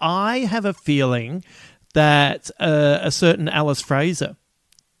 And I have a feeling that a certain Alice Fraser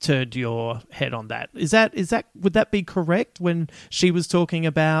turned your head on that. Is that would that be correct when she was talking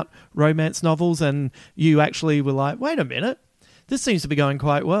about romance novels and you actually were like, wait a minute, this seems to be going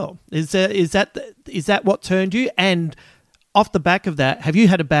quite well? Is that what turned you? And off the back of that, have you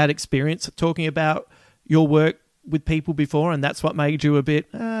had a bad experience talking about your work with people before, and that's what made you a bit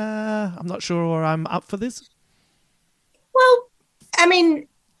I'm not sure I'm up for this? Well, I mean,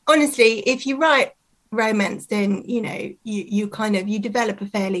 honestly, if you write romance, then you develop a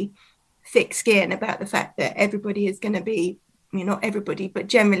fairly thick skin about the fact that everybody is going to be not everybody, but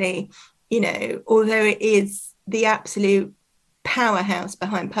generally, although it is the absolute powerhouse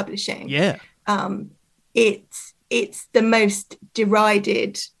behind publishing, it's the most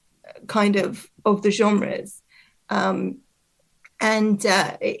derided kind of the genres. We've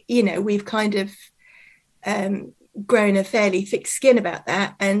kind of grown a fairly thick skin about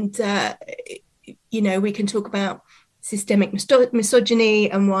that. And, we can talk about systemic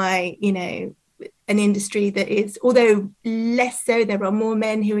misogyny and why, an industry that is, although less so, there are more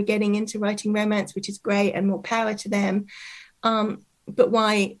men who are getting into writing romance, which is great, and more power to them. But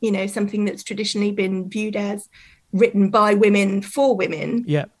why, something that's traditionally been viewed as written by women for women,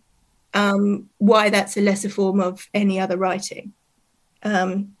 why that's a lesser form of any other writing.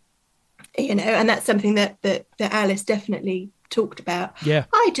 And that's something that Alice definitely talked about. Yeah.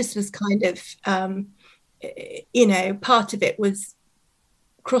 I just was kind of, part of it was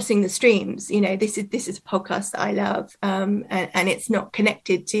crossing the streams. This is a podcast that I love, and it's not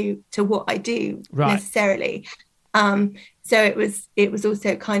connected to what I do necessarily. So it was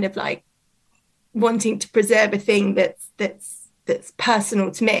also kind of like wanting to preserve a thing that's personal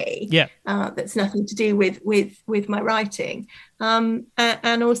to me. Yeah. That's nothing to do with my writing.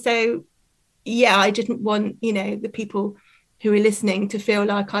 And also, I didn't want, the people who are listening to feel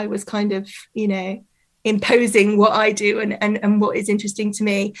like I was kind of, imposing what I do and what is interesting to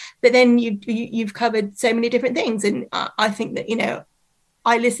me. But then you've covered so many different things. And I think that,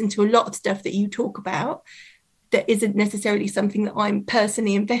 I listen to a lot of stuff that you talk about that isn't necessarily something that I'm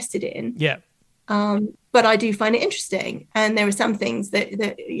personally invested in. Yeah. But I do find it interesting. And there are some things that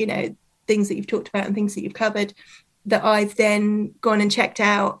things that you've talked about and things that you've covered that I've then gone and checked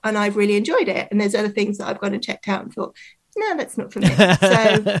out and I've really enjoyed it. And there's other things that I've gone and checked out and thought, no, that's not for me.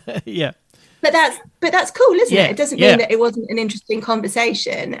 So yeah. But that's cool, isn't it? It doesn't mean that it wasn't an interesting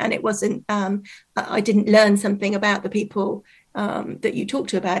conversation and it wasn't, I didn't learn something about the people that you talked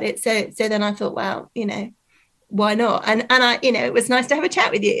to about it. So then I thought, well, why not? And I, it was nice to have a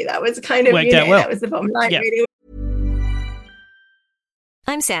chat with you. That was kind of, that was the bottom line, really.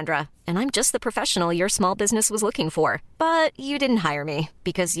 I'm Sandra, and I'm just the professional your small business was looking for. But you didn't hire me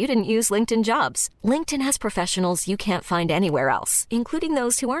because you didn't use LinkedIn Jobs. LinkedIn has professionals you can't find anywhere else, including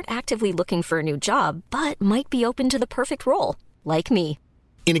those who aren't actively looking for a new job, but might be open to the perfect role, like me.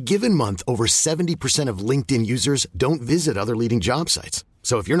 In a given month, over 70% of LinkedIn users don't visit other leading job sites.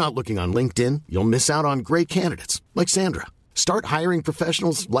 So if you're not looking on LinkedIn, you'll miss out on great candidates like Sandra. Start hiring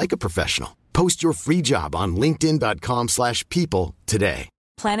professionals like a professional. Post your free job on linkedin.com/people today.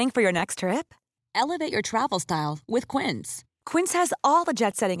 Planning for your next trip? Elevate your travel style with Quince. Quince has all the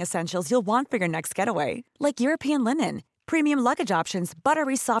jet-setting essentials you'll want for your next getaway, like European linen, premium luggage options,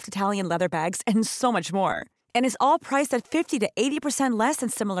 buttery soft Italian leather bags, and so much more. And is all priced at 50 to 80% less than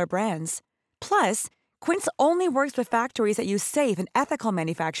similar brands. Plus, Quince only works with factories that use safe and ethical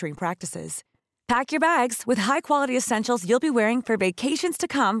manufacturing practices. Pack your bags with high-quality essentials you'll be wearing for vacations to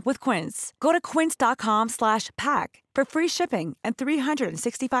come with Quince. Go to quince.com/pack for free shipping and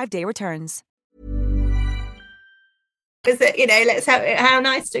 365-day returns. Let's have, how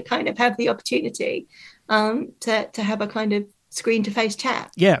nice to kind of have the opportunity to have a kind of screen-to-face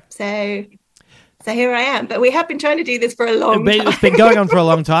chat. Yeah. So here I am, but we have been trying to do this for a long time. It's been going on for a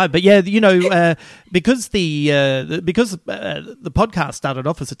long time, but because the podcast started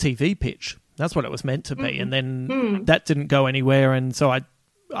off as a TV pitch, that's what it was meant to be, and then that didn't go anywhere, and so I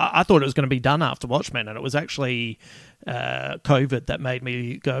thought it was going to be done after Watchmen, and it was actually COVID that made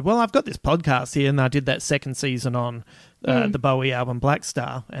me go, well, I've got this podcast here, and I did that second season on the Bowie album Black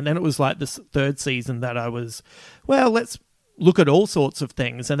Star, and then it was like this third season that I was, well, let's look at all sorts of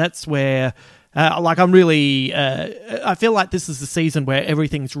things, and that's where I'm really I feel like this is the season where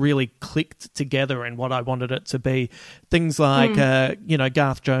everything's really clicked together in what I wanted it to be. Things like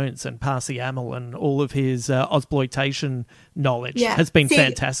Garth Jones and Parsi Amel and all of his Ozploitation knowledge has been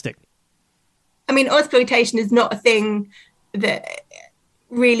fantastic. I mean, Ozploitation is not a thing that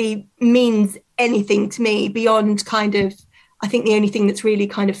really means anything to me beyond kind of, I think the only thing that's really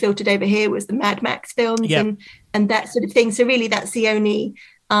kind of filtered over here was the Mad Max films and that sort of thing. So really that's the only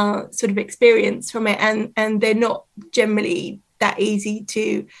sort of experience from it, and they're not generally that easy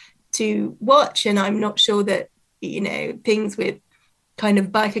to watch, and I'm not sure that things with kind of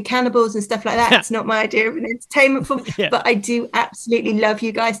biker cannibals and stuff like that, it's not my idea of an entertainment form. But I do absolutely love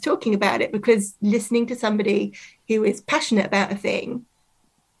you guys talking about it, because listening to somebody who is passionate about a thing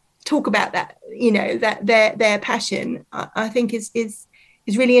talk about that, that their passion, I think is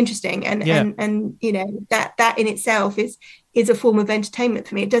really interesting, and that in itself is a form of entertainment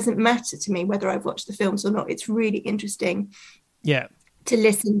for me. It doesn't matter to me whether I've watched the films or not. It's really interesting to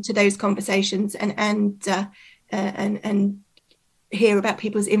listen to those conversations and hear about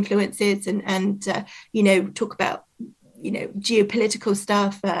people's influences and talk about geopolitical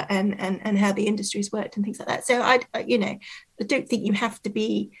stuff and how the industry's worked and things like that. So I don't think you have to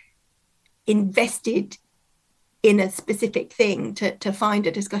be invested in a specific thing to find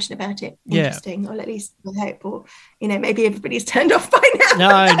a discussion about it interesting, or at least I hope, or maybe everybody's turned off by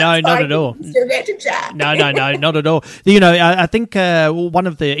now. No, not at all. Still get to chat. No, not at all. I think one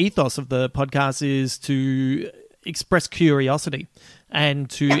of the ethos of the podcast is to express curiosity and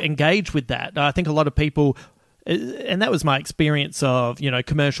to engage with that. I think a lot of people, and that was my experience of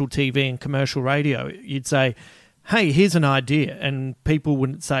commercial TV and commercial radio. You'd say, hey, here's an idea. And people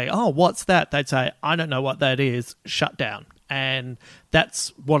wouldn't say, oh, what's that? They'd say, I don't know what that is. Shut down. And that's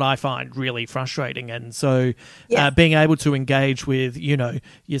what I find really frustrating. And so being able to engage with,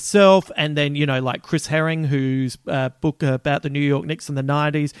 yourself, and then, like Chris Herring, whose book about the New York Knicks in the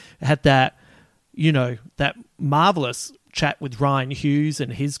 90s had that, that marvelous chat with Ryan Hughes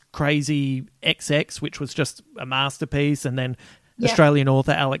and his crazy XX, which was just a masterpiece. And then Australian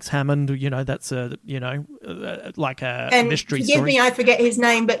author Alex Hammond, that's like a mystery story. Forgive me, I forget his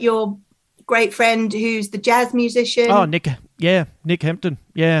name, but your great friend who's the jazz musician. Oh, Nick Hampton.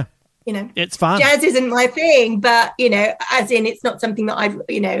 Yeah. It's fun. Jazz isn't my thing, but as in it's not something that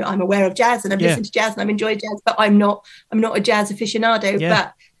I'm aware of jazz, and I've listened to jazz and I've enjoyed jazz, but I'm not a jazz aficionado.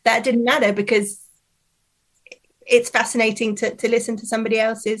 But that didn't matter because it's fascinating to listen to somebody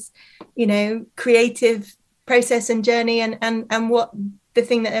else's, creative process and journey and what the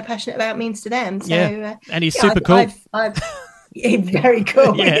thing that they're passionate about means to them. So, and he's super cool. He's very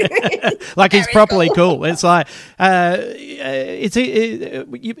cool. Like he's properly cool. It's like if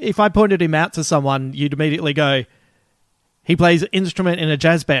I pointed him out to someone, you'd immediately go, he plays an instrument in a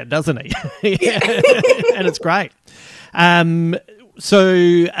jazz band, doesn't he? And it's great.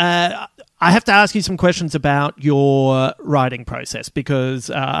 So I have to ask you some questions about your writing process,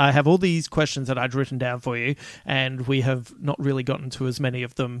 because I have all these questions that I'd written down for you, and we have not really gotten to as many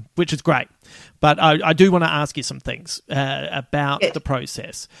of them, which is great. But I do want to ask you some things about the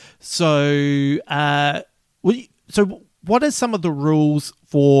process. So, what are some of the rules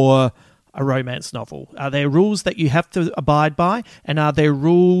for a romance novel? Are there rules that you have to abide by, and are there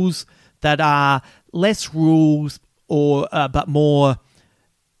rules that are less rules or but more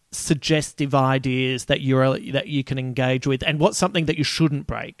suggestive ideas that you can engage with, and what's something that you shouldn't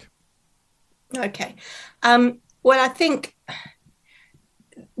break? Okay. Well, I think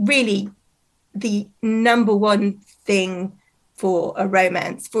really the number one thing for a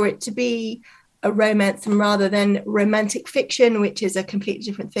romance, for it to be a romance and rather than romantic fiction, which is a completely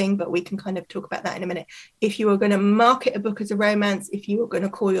different thing, but we can kind of talk about that in a minute. If you are going to market a book as a romance, if you are going to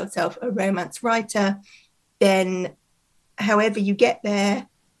call yourself a romance writer, then however you get there,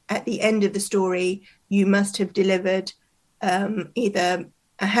 at the end of the story, you must have delivered either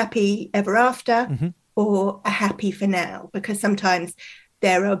a happy ever after or a happy for now, because sometimes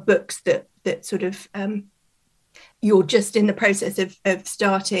there are books that sort of you're just in the process of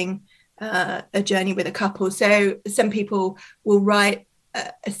starting a journey with a couple. So some people will write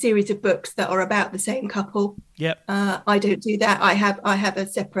a series of books that are about the same couple. I don't do that. I have a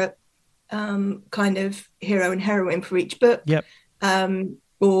separate kind of hero and heroine for each book.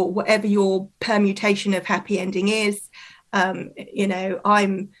 Or whatever your permutation of happy ending is. I'm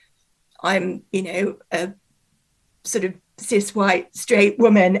a sort of cis white straight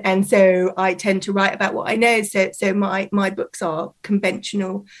woman, and so I tend to write about what I know. So my books are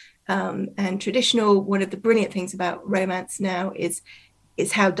conventional and traditional. One of the brilliant things about romance now is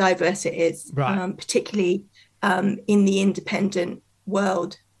how diverse it is, particularly in the independent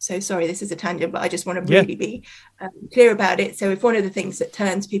world. So sorry, this is a tangent, but I just want to really be clear about it. So if one of the things that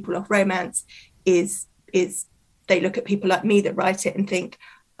turns people off romance is they look at people like me that write it and think,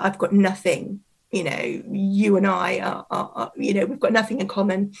 I've got nothing, you and I are we've got nothing in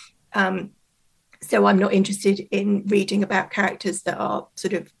common. So I'm not interested in reading about characters that are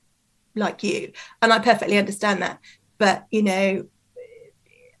sort of like you. And I perfectly understand that. But, there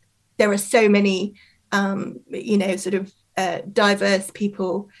are so many, sort of diverse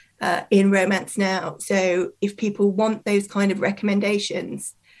people in romance now. So if people want those kind of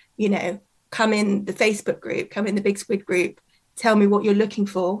recommendations, come in the Facebook group, come in the Big Squid group, tell me what you're looking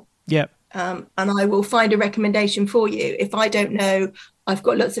for. And I will find a recommendation for you. If I don't know, I've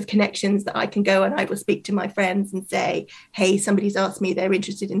got lots of connections that I can go and I will speak to my friends and say, hey, somebody's asked me, they're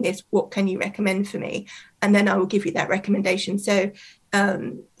interested in this. What can you recommend for me? And then I will give you that recommendation. So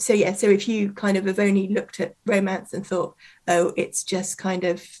if you kind of have only looked at romance and thought, oh, it's just kind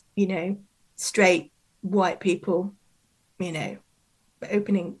of, straight white people,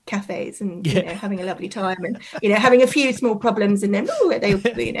 opening cafes and you know, having a lovely time, and you know, having a few small problems, and then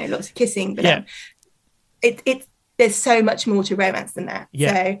you know, lots of kissing. But there's so much more to romance than that.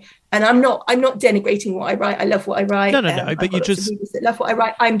 So, and I'm not denigrating what I write. I love what I write. No. But you just love what I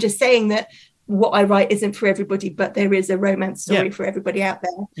write. I'm just saying that what I write isn't for everybody, but there is a romance story for everybody out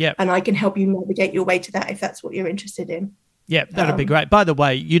there. Yeah, and I can help you navigate your way to that if that's what you're interested in. Yeah, that'd be great. By the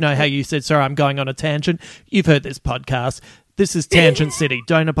way, you know how you said, sorry, I'm going on a tangent. You've heard this podcast. This is Tangent City.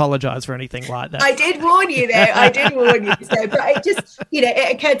 Don't apologise for anything like that. I did warn you there. I did warn you. So, but it just, you know,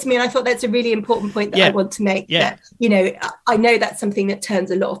 it occurred to me, and I thought that's a really important point that I want to make. That, you know, I know that's something that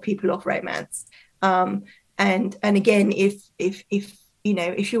turns a lot of people off romance. And again, if you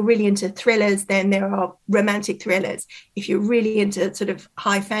know, if you're really into thrillers, then there are romantic thrillers. If you're really into sort of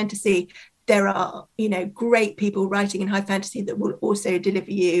high fantasy, there are, you know, great people writing in high fantasy that will also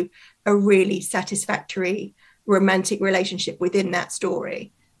deliver you a really satisfactory romantic relationship within that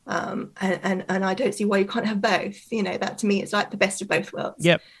story. And I don't see why you can't have both. You know, that to me is like the best of both worlds.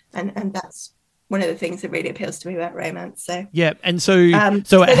 Yep. And that's one of the things that really appeals to me about romance. So yeah, and so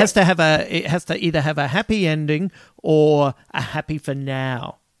it has to either have a happy ending or a happy for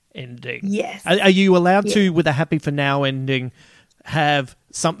now ending. Yes. Are you allowed to, with a happy for now ending, have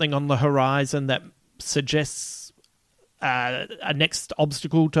something on the horizon that suggests a next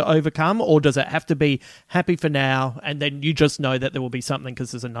obstacle to overcome, or does it have to be happy for now and then you just know that there will be something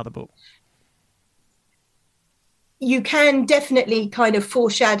because there's another book? You can definitely kind of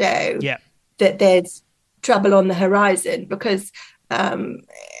foreshadow that there's trouble on the horizon, because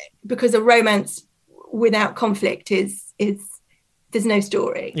a romance without conflict is there's no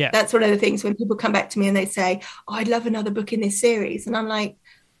story. That's one of the things when people come back to me and they say, oh, I'd love another book in this series, and I'm like,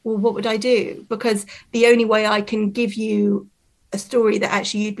 well, what would I do? Because the only way I can give you a story that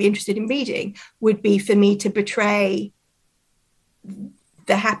actually you'd be interested in reading would be for me to betray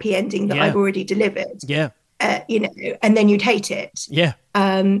the happy ending that I've already delivered. You know, and then you'd hate it.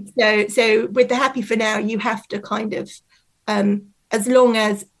 So with the happy for now, you have to kind of, as long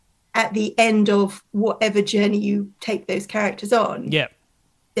as at the end of whatever journey you take those characters on, there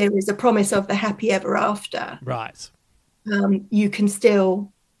is a promise of the happy ever after. Right. You can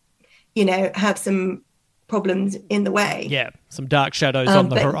still, you know, have some problems in the way. Yeah, some dark shadows on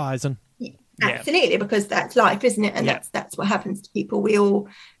the horizon. Absolutely, because that's life, isn't it? And that's what happens to people. We all,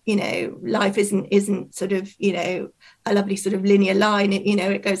 you know, life isn't sort of, you know, a lovely sort of linear line. It, you know,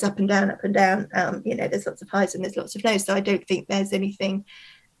 it goes up and down, up and down. You know, there's lots of highs and there's lots of lows. So I don't think there's anything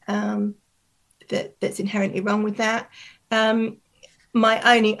that's inherently wrong with that.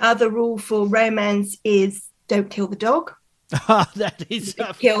 My only other rule for romance is don't kill the dog. That is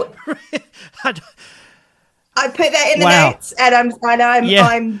kill. I put that in the notes, and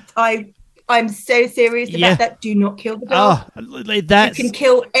I'm so serious about that. Do not kill the dog. You can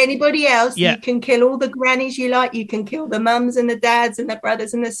kill anybody else. You can kill all the grannies you like. You can kill the mums and the dads and the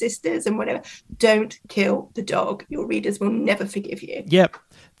brothers and the sisters and whatever. Don't kill the dog. Your readers will never forgive you. Yep,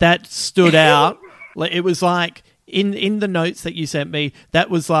 that stood out. It was like in the notes that you sent me. That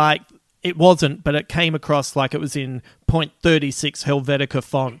was like. It wasn't, but it came across like it was in 0.36 Helvetica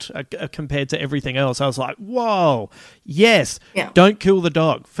font compared to everything else. I was like, whoa, yes, don't kill the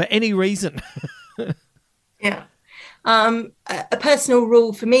dog for any reason. A personal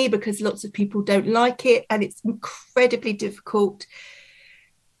rule for me, because lots of people don't like it and it's incredibly difficult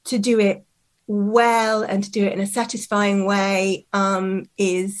to do it well and to do it in a satisfying way,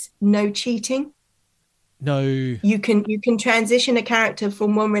 is no cheating. No, you can transition a character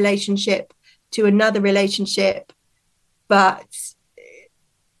from one relationship to another relationship, but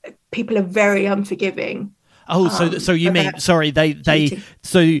people are very unforgiving. Oh, so you mean they cheating.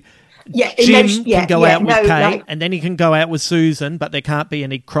 So Jim can go out with Kate, and then he can go out with Susan, but there can't be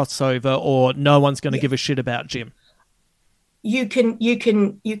any crossover, or no one's going to give a shit about Jim. You can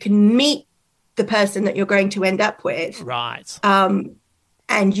meet the person that you're going to end up with, right?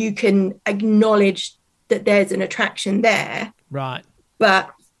 And you can acknowledge that there's an attraction there, right?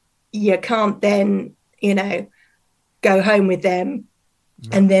 But you can't then, you know, go home with them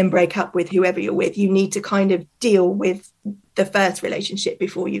and then break up with whoever you're with. You need to kind of deal with the first relationship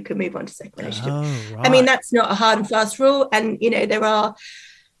before you can move on to second relationship. Oh, right. I mean, that's not a hard and fast rule. And, you know, there are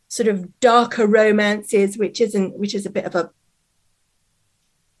sort of darker romances, which is a bit of a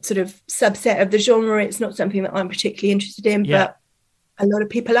sort of subset of the genre. It's not something that I'm particularly interested in, but a lot of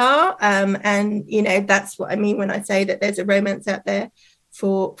people are. And, you know, that's what I mean when I say that there's a romance out there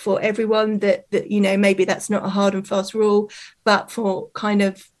for everyone, that, you know, maybe that's not a hard and fast rule, but for kind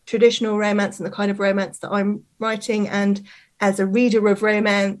of traditional romance and the kind of romance that I'm writing, and as a reader of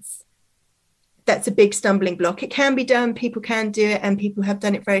romance, that's a big stumbling block. It can be done, people can do it, and people have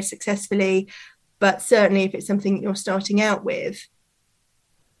done it very successfully. But certainly if it's something you're starting out with,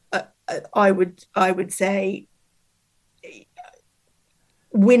 I would say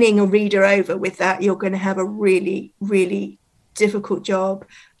winning a reader over with that, you're going to have a really, really difficult job.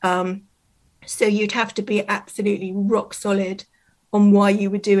 So you'd have to be absolutely rock solid on why you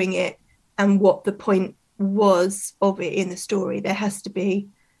were doing it and what the point was of it in the story. There has to be,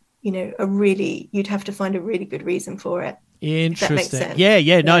 you'd have to find a really good reason for it. Interesting.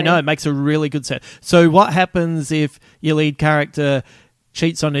 Yeah. No, it makes a really good sense. So what happens if your lead character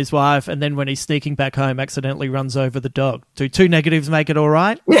cheats on his wife and then when he's sneaking back home accidentally runs over the dog? Do two negatives make it all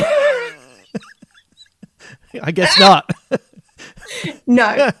right? I guess not.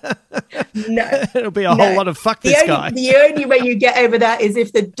 No. It'll be a whole lot of fuck this guy. The only way you get over that is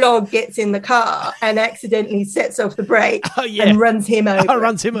if the dog gets in the car and accidentally sets off the brake and runs him over.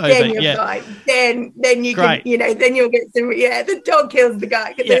 Then you're fine. Then you can, then you'll get some. Yeah, the dog kills the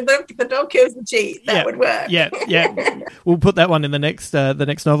guy. The dog kills the cheat. That would work. Yeah. We'll put that one in the next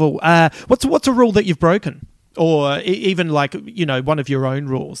novel. What's a rule that you've broken? Or even one of your own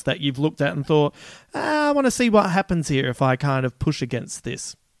rules that you've looked at and thought, I want to see what happens here if I kind of push against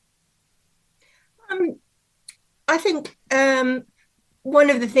this. I think one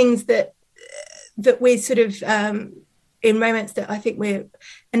of the things that we're sort of in romance that I think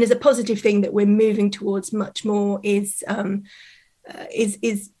and is a positive thing that we're moving towards much more is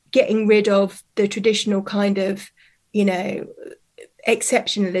getting rid of the traditional kind of,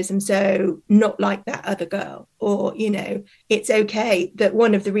 exceptionalism. So not like that other girl, or it's okay that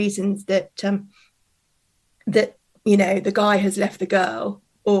one of the reasons that the guy has left the girl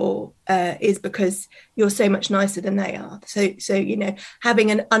or is because you're so much nicer than they are. So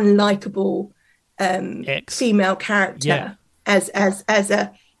having an unlikable female character as an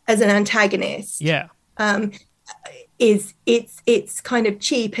antagonist is it's kind of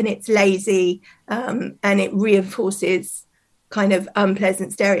cheap and it's lazy, and it reinforces kind of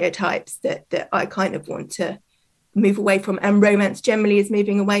unpleasant stereotypes that I kind of want to move away from, and romance generally is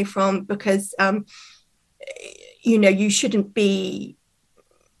moving away from, because you shouldn't be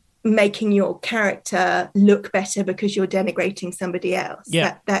making your character look better because you're denigrating somebody else.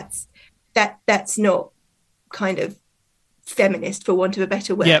 That's not kind of feminist, for want of a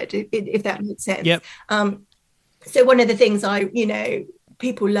better word, if that makes sense. So one of the things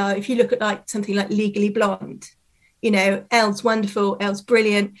people love, if you look at something like Legally Blonde, Elle's wonderful, Elle's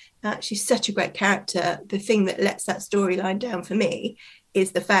brilliant. She's such a great character. The thing that lets that storyline down for me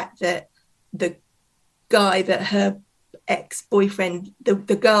is the fact that the guy that her ex-boyfriend, the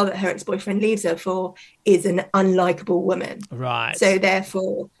girl that her ex-boyfriend leaves her for, is an unlikable woman. Right. So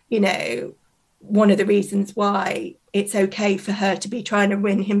therefore, one of the reasons why it's okay for her to be trying to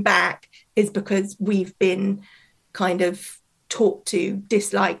win him back is because we've been kind of taught to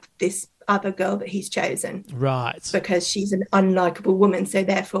dislike this other girl that he's chosen, right, because she's an unlikable woman, so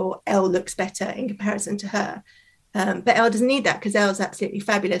therefore Elle looks better in comparison to her. But Elle doesn't need that, because Elle's absolutely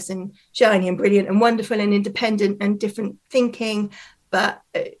fabulous and shiny and brilliant and wonderful and independent and different thinking. But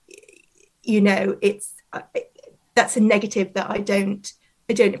it's that's a negative that I don't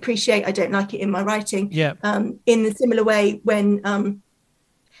appreciate. I don't like it in my writing. In the similar way, when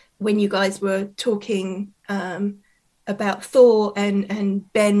you guys were talking about Thor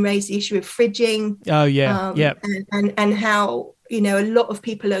and Ben raised the issue of fridging. And how a lot of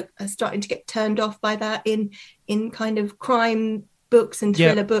people are starting to get turned off by that in kind of crime books and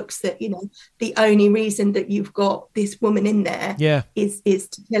thriller books, that the only reason that you've got this woman in there is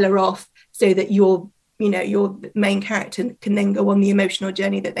to kill her off, so that your main character can then go on the emotional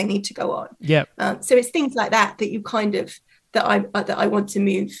journey that they need to go on. So it's things like that you kind of that I want to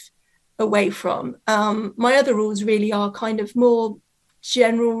move away from. My other rules really are kind of more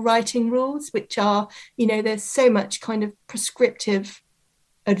general writing rules, which are, there's so much kind of prescriptive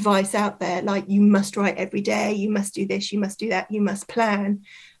advice out there, like you must write every day, you must do this, you must do that, you must plan.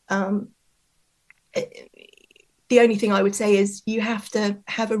 The only thing I would say is you have to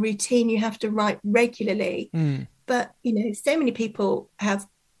have a routine, you have to write regularly. But so many people have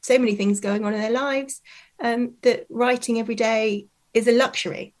so many things going on in their lives, that writing every day is a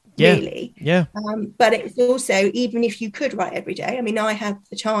luxury. Really. But it's also, even if you could write every day, I mean, I have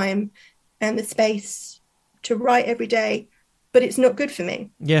the time and the space to write every day, but it's not good for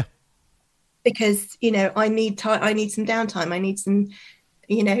me. Because I need time, I need some downtime, I need some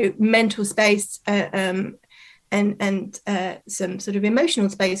mental space, and some sort of emotional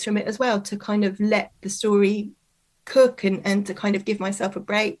space from it as well, to kind of let the story cook and to kind of give myself a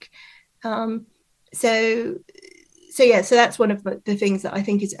break. So so that's one of the things that I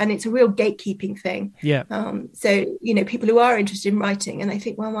think is, and it's a real gatekeeping thing. Yeah. So, people who are interested in writing and they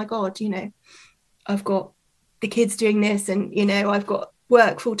think, well, my God, I've got the kids doing this and, I've got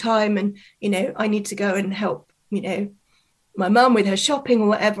work full time and, I need to go and help, my mum with her shopping or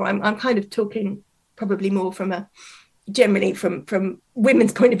whatever. I'm kind of talking probably more generally from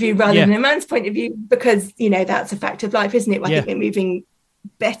women's point of view rather than a man's point of view, because, that's a fact of life, isn't it? I think we're moving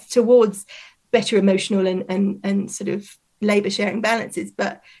better towards better emotional and sort of labor sharing balances,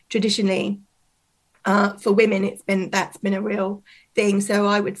 but traditionally for women that's been a real thing. So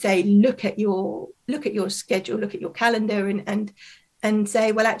I would say look at your schedule, look at your calendar and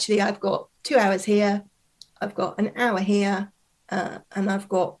say, well, actually I've got 2 hours here, I've got an hour here, and I've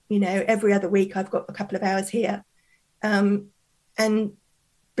got every other week I've got a couple of hours here, and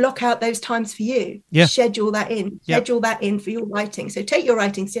block out those times for you. Schedule that in for your writing. So take your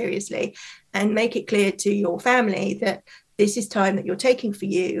writing seriously and make it clear to your family that this is time that you're taking for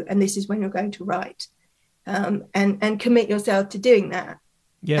you and this is when you're going to write, and commit yourself to doing that,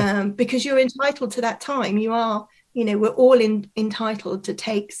 because you're entitled to that time. You are, we're all entitled to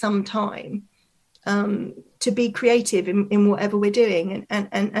take some time to be creative in whatever we're doing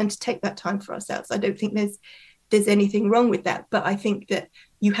and to take that time for ourselves. I don't think there's anything wrong with that, but I think that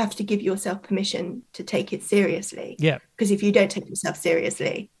you have to give yourself permission to take it seriously. Yeah. Because if you don't take yourself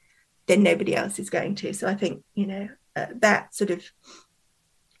seriously, then nobody else is going to. So I think, that sort of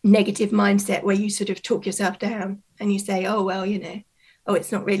negative mindset where you sort of talk yourself down and you say, oh, well,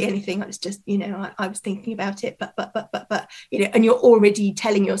 it's not really anything. I was just, I was thinking about it, but, and you're already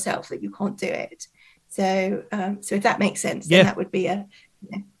telling yourself that you can't do it. So, so if that makes sense, then that would be a,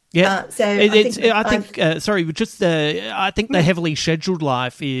 Yeah, so I think I think the heavily scheduled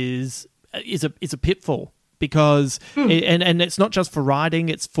life is a pitfall because and it's not just for writing;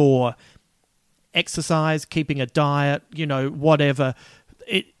 it's for exercise, keeping a diet, whatever.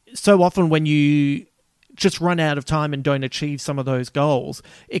 So often when you just run out of time and don't achieve some of those goals,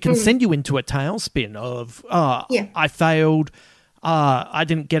 it can send you into a tailspin of I failed, I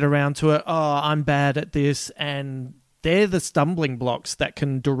didn't get around to it, I'm bad at this, and they're the stumbling blocks that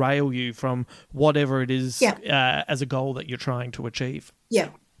can derail you from whatever it is as a goal that you're trying to achieve. Yeah.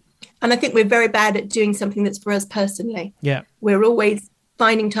 And I think we're very bad at doing something that's for us personally. Yeah. We're always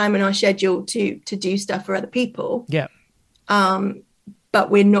finding time in our schedule to do stuff for other people. Yeah.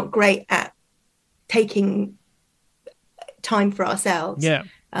 But we're not great at taking time for ourselves. Yeah.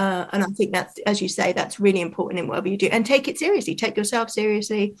 And I think that's, as you say, that's really important in whatever you do. And take it seriously. Take yourself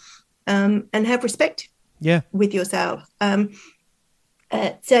seriously, and have respect with yourself.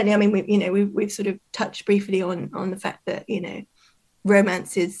 Certainly, I mean, we've sort of touched briefly on the fact that,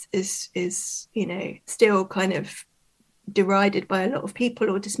 romance is still kind of derided by a lot of people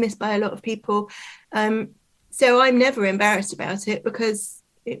or dismissed by a lot of people. So I'm never embarrassed about it because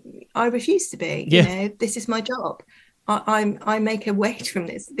I refuse to be. This is my job. I make a wage from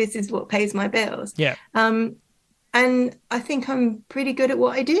this. This is what pays my bills. Yeah. And I think I'm pretty good at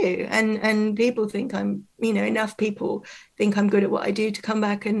what I do. And people think I'm, enough people think I'm good at what I do to come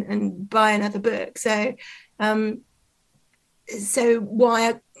back and buy another book. So,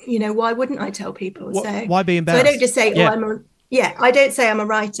 why wouldn't I tell people? Why be embarrassed? So I don't just say, I don't say I'm a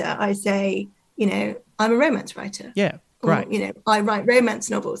writer. I say, I'm a romance writer. Yeah, great. Or, I write romance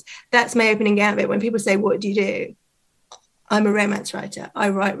novels. That's my opening gambit. When people say, what do you do? I'm a romance writer. I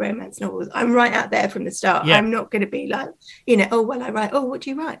write romance novels. I'm right out there from the start. Yeah. I'm not going to be like, I write. Oh, what do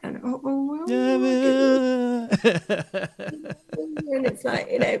you write? And and it's like,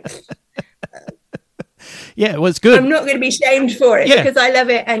 yeah, it was good. I'm not going to be shamed for it because I love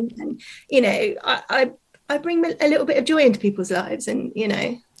it. And I bring a little bit of joy into people's lives and,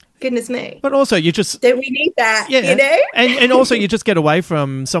 goodness me. But also you just... Don't we need that, And also you just get away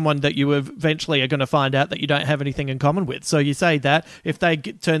from someone that you eventually are going to find out that you don't have anything in common with. So you say that. If they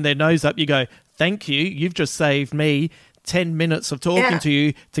turn their nose up, you go, thank you. You've just saved me 10 minutes of talking to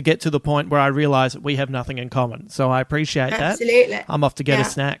you to get to the point where I realise that we have nothing in common. So I appreciate that. Absolutely. I'm off to get a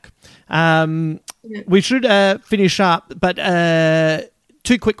snack. We should finish up, but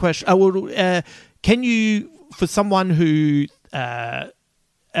 2 quick questions. Can you, for someone who...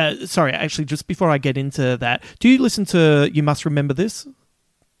 sorry, actually, just before I get into that, do you listen to You Must Remember This?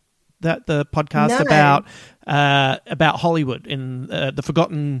 The podcast about Hollywood in the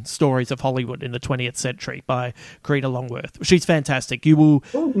forgotten stories of Hollywood in the 20th century by Karina Longworth. She's fantastic. You will.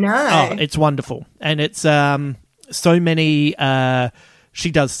 Oh no! Oh, it's wonderful, and it's so many.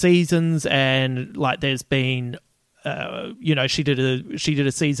 She does seasons, and like there's been. She did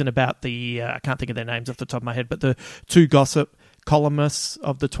a season about the I can't think of their names off the top of my head, but the two gossip columnists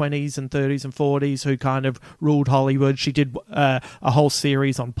of the 20s and 30s and 40s who kind of ruled Hollywood. She did a whole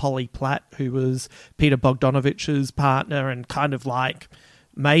series on Polly Platt, who was Peter Bogdanovich's partner and kind of like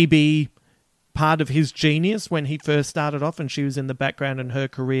maybe part of his genius when he first started off, and she was in the background in her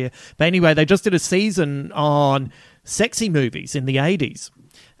career. But anyway, they just did a season on sexy movies in the 80s,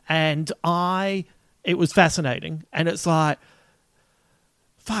 and it was fascinating. And it's like,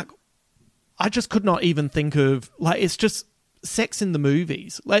 fuck, I just could not even think of, like, it's just sex in the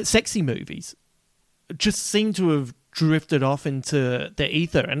movies, like sexy movies just seem to have drifted off into the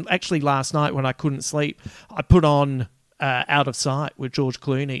ether. And actually last night when I couldn't sleep, I put on Out of Sight with George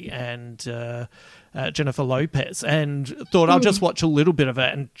Clooney and Jennifer Lopez, and thought I'll just watch a little bit of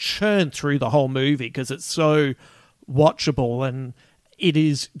it and churn through the whole movie because it's so watchable and it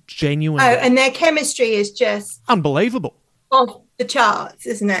is genuine. Oh, and their chemistry is just unbelievable. Off the charts,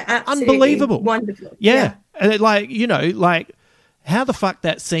 isn't it? Absolutely unbelievable. Wonderful. Yeah. And like how the fuck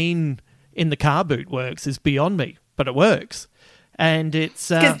that scene in the car boot works is beyond me, but it works. And it's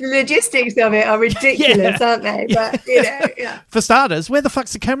because the logistics of it are ridiculous, aren't they? But for starters, where the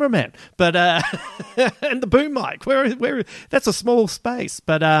fuck's the cameraman? But and the boom mic, where that's a small space.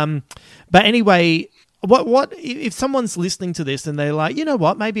 But anyway, what if someone's listening to this and they're like, you know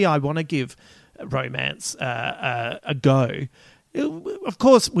what, maybe I want to give romance a go. Of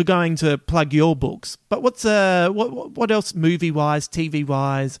course, we're going to plug your books, but what else, movie wise, TV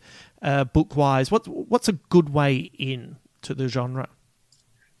wise, book wise? What's a good way in to the genre?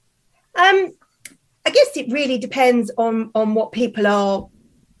 I guess it really depends on what people are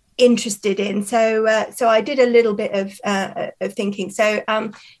interested in. So I did a little bit of thinking. So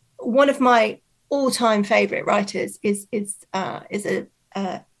one of my all-time favorite writers is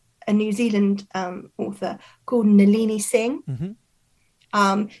a New Zealand author called Nalini Singh. Mm-hmm.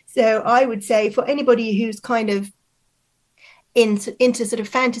 So I would say for anybody who's kind of into sort of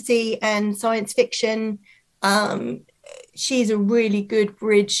fantasy and science fiction, she's a really good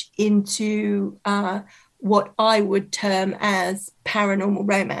bridge into what I would term as paranormal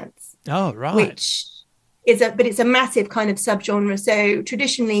romance. Oh, right. Which is it's a massive kind of subgenre. So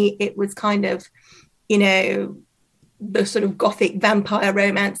traditionally it was kind of, the sort of gothic vampire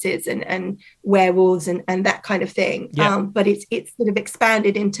romances and werewolves and that kind of thing. Yeah. But it's sort of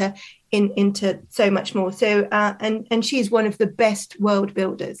expanded into so much more. So and she's one of the best world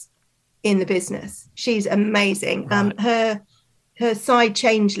builders in the business. She's amazing. Right. Her Side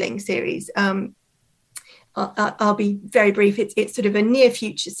Changeling series, I'll be very brief. It's sort of a near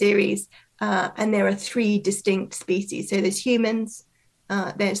future series, and there are 3 distinct species. So there's humans,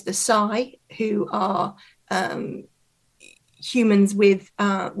 there's the Psi, who are humans with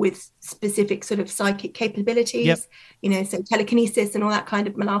specific sort of psychic capabilities, yep. So telekinesis and all that kind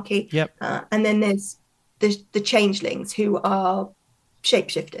of malarkey. Yep. And then there's the changelings, who are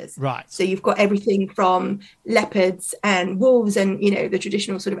shapeshifters. Right. So you've got everything from leopards and wolves and, the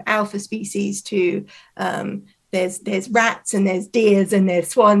traditional sort of alpha species to there's rats and there's deers and there's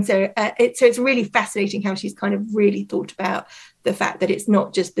swans. So it's really fascinating how she's kind of really thought about the fact that it's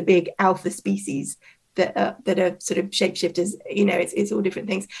not just the big alpha species that are sort of shapeshifters, it's all different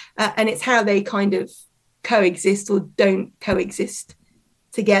things. And it's how they kind of coexist or don't coexist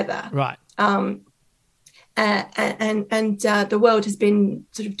together. Right. And the world has been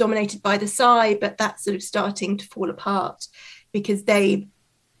sort of dominated by the Psi, but that's sort of starting to fall apart because they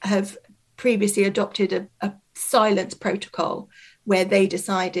have previously adopted a silence protocol where they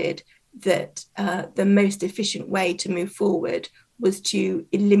decided that the most efficient way to move forward was to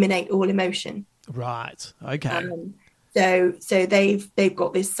eliminate all emotion. Right. Okay. So they've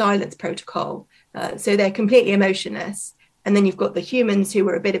got this silence protocol. So they're completely emotionless. And then you've got the humans who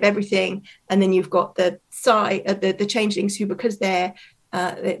are a bit of everything, and then you've got the Psi, the changelings, who, because they've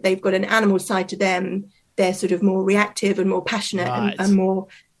got an animal side to them, they're sort of more reactive and more passionate. Right. and more,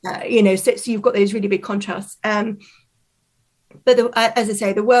 so you've got those really big contrasts. But as I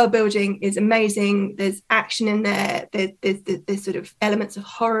say, the world building is amazing. There's action in there. There's sort of elements of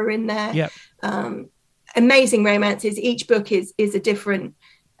horror in there. Yep. Amazing romances. Each book is a different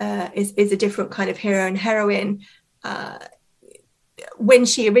is a different kind of hero and heroine. When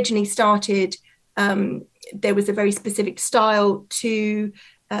she originally started, there was a very specific style to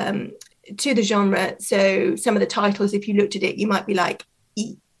the genre. So some of the titles, if you looked at it, you might be like,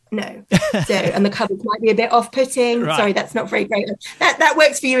 no. So, and the covers might be a bit off-putting. Right. Sorry, that's not very great. That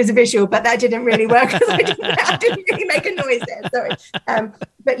works for you as a visual, but that didn't really work because I didn't really make a noise there. Sorry.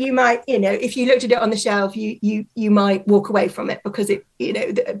 But you might, if you looked at it on the shelf, you might walk away from it because it,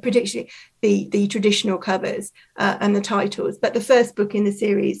 particularly the traditional covers and the titles. But the first book in the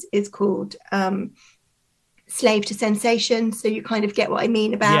series is called slave to sensation. So you kind of get what I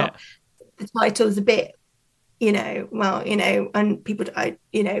mean about the title's a bit, and people, I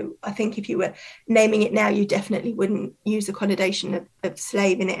think if you were naming it now, you definitely wouldn't use a connotation of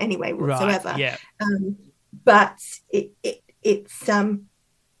slave in it anyway whatsoever. Right, yeah. But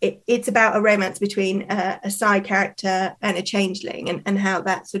it's about a romance between a side character and a changeling, and how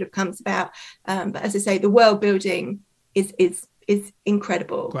that sort of comes about. But as I say, the world building is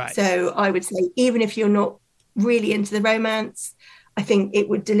incredible. Right. So I would say, even if you're not really into the romance, I think it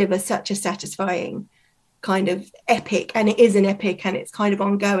would deliver such a satisfying kind of epic, and it is an epic, and it's kind of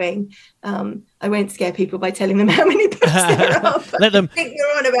ongoing. I won't scare people by telling them how many books there are. Let them.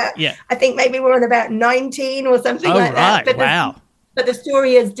 I think maybe we're on about 19 or something like that. But wow. But the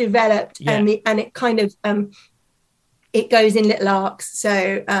story has developed, and it kind of it goes in little arcs.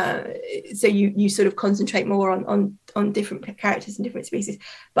 So you sort of concentrate more on different characters and different species.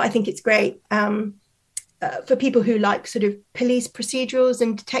 But I think it's great for people who like sort of police procedurals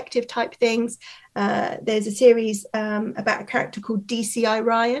and detective type things. There's a series about a character called DCI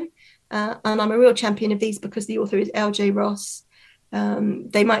Ryan, and I'm a real champion of these because the author is LJ Ross.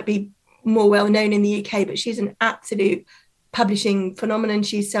 They might be more well known in the UK, but she's an absolute publishing phenomenon.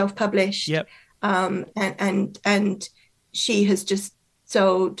 She's self-published, and she has just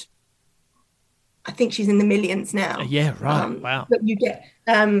sold, I think she's in the millions now. Wow. But you get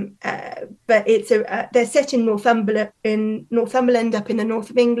but it's they're set in Northumberland up in the north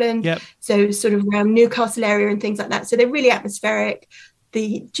of England, so sort of around Newcastle area and things like that. So they're really atmospheric.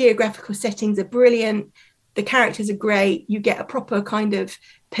 The geographical settings are brilliant. The characters are great. You get a proper kind of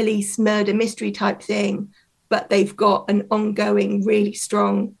police murder mystery type thing, but they've got an ongoing, really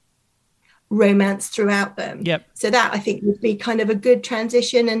strong romance throughout them. So that, I think, would be kind of a good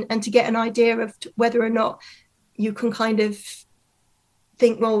transition, and to get an idea of whether or not you can kind of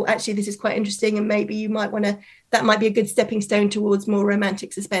think, well, actually, this is quite interesting, and maybe you might want to, that might be a good stepping stone towards more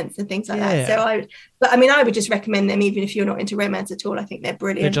romantic suspense and things like that. So I would just recommend them, even if you're not into romance at all. I think they're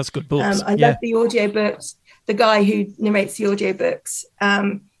brilliant. They're just good books. I love the audiobooks. The guy who narrates the audiobooks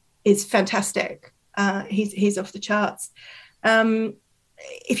is fantastic. He's off the charts.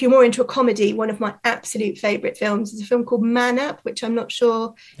 If you're more into a comedy, one of my absolute favourite films is a film called Man Up, which I'm not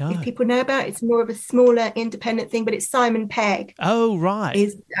sure if people know about. It's more of a smaller independent thing, but it's Simon Pegg. Oh, right.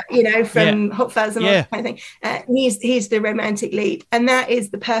 He's, from Hot Fuzz and all that kind of thing. He's the romantic lead, and that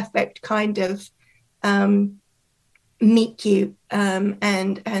is the perfect kind of meet cute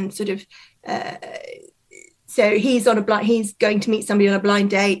and sort of. So he's going to meet somebody on a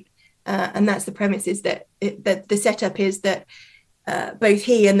blind date, and that's the premise. Is that the setup is that. Both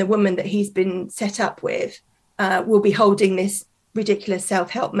he and the woman that he's been set up with will be holding this ridiculous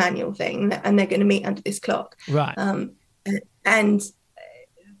self-help manual thing, and they're going to meet under this clock. Right. And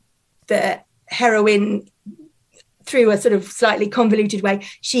the heroine, through a sort of slightly convoluted way,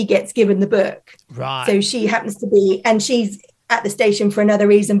 she gets given the book. Right. So she happens to be, and she's at the station for another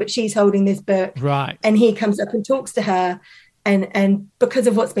reason, but she's holding this book. Right. And he comes up and talks to her, and because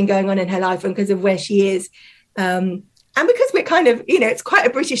of what's been going on in her life and because of where she is, and because we're kind of, it's quite a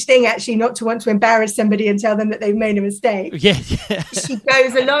British thing, actually, not to want to embarrass somebody and tell them that they've made a mistake. Yeah. She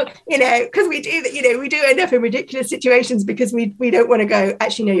goes along, because we do that, we do end up in ridiculous situations because we don't want to go,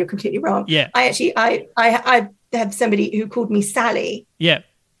 actually, no, you're completely wrong. Yeah. I have somebody who called me Sally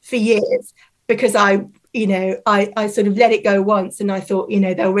for years because I sort of let it go once, and I thought,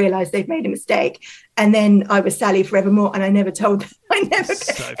 they'll realize they've made a mistake. And then I was Sally forevermore, and I never told them.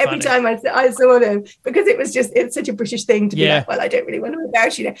 Every time I saw them, because it's such a British thing to be like, well, I don't really want to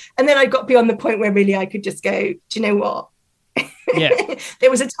embarrass you. And then I got beyond the point where really I could just go, do you know what? Yeah.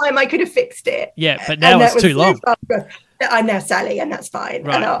 There was a time I could have fixed it. Yeah, but now it's too long. I'm now Sally, and that's fine.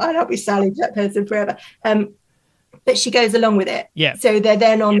 Right. And I'll be Sally, that person forever. But she goes along with it. Yeah. So they're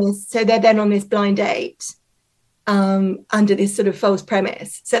then on this blind date under this sort of false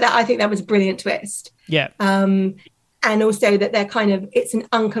premise. So that, I think that was a brilliant twist. Yeah. And also that they're kind of, it's an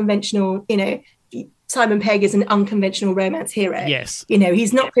unconventional, Simon Pegg is an unconventional romance hero. Yes.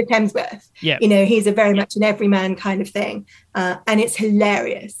 He's not Chris Hemsworth. Yeah. He's a very much an everyman kind of thing. And it's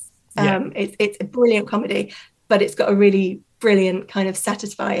hilarious. It's a brilliant comedy, but it's got a really brilliant kind of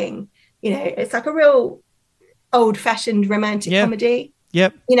satisfying, it's like a real old-fashioned romantic comedy.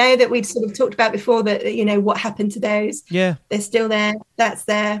 Yep. That we've sort of talked about before, that, what happened to those. Yeah. They're still there. That's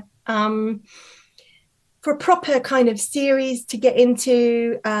there. For a proper kind of series to get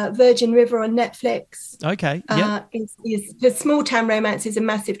into, Virgin River on Netflix. Okay. Is the small town romance is a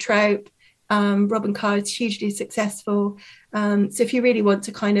massive trope. Robin Carr is hugely successful. So if you really want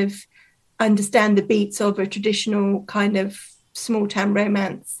to kind of understand the beats of a traditional kind of small town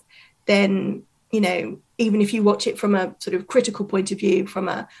romance, then, even if you watch it from a sort of critical point of view, from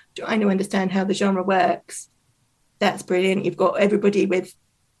a trying to understand how the genre works, that's brilliant. You've got everybody with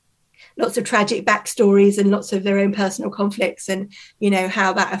lots of tragic backstories and lots of their own personal conflicts, and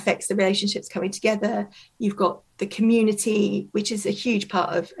how that affects the relationships coming together. You've got the community, which is a huge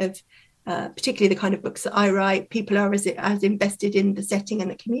part of particularly the kind of books that I write. People are as invested in the setting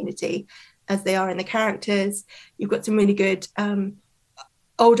and the community as they are in the characters. You've got some really good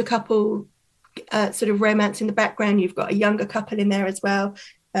older couple sort of romance in the background. You've got a younger couple in there as well.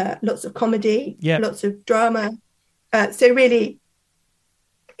 Lots of comedy, lots of drama. So really,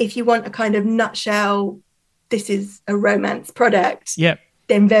 if you want a kind of nutshell, this is a romance product,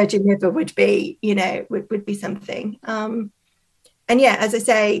 then Virgin River would be, would be something. And yeah, as I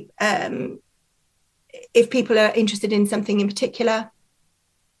say, if people are interested in something in particular,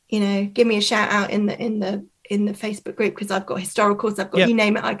 give me a shout out in the Facebook group, because I've got historicals, I've got you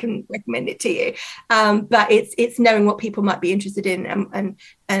name it, I can recommend it to you. But it's knowing what people might be interested in and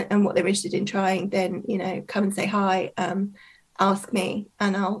what they're interested in trying. Then come and say hi, ask me,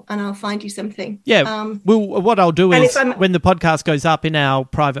 and I'll find you something. Well, what I'll do is when the podcast goes up in our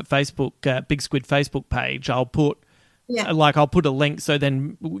private Facebook Big Squid Facebook page, I'll put I'll put a link, so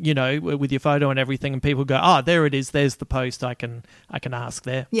then with your photo and everything, and people go, there it is, there's the post, I can ask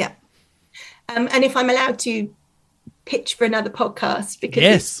there. And if I'm allowed to pitch for another podcast, because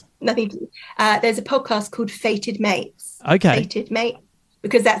it's nothing to, there's a podcast called Fated Mates. Fated Mate,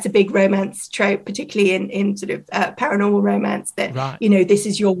 because that's a big romance trope, particularly in sort of paranormal romance, that this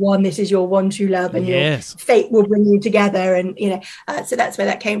is your one true love, and your fate will bring you together, and so that's where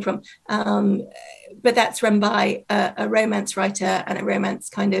that came from. But that's run by a romance writer and a romance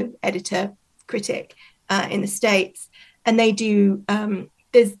kind of editor critic in the States, and they do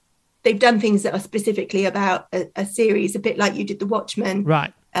they've done things that are specifically about a series, a bit like you did The Watchmen.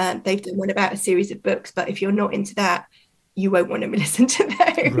 They've done one about a series of books, but if you're not into that, you won't want to listen to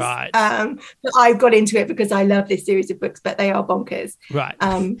those. But I've got into it because I love this series of books, but they are bonkers. But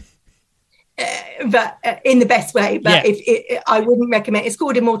in the best way. But I wouldn't recommend. It's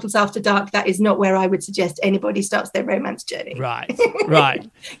called Immortals After Dark. That is not where I would suggest anybody starts their romance journey.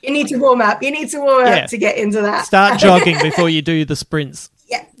 You need to warm up. You need to warm up to get into that. Start jogging before you do the sprints.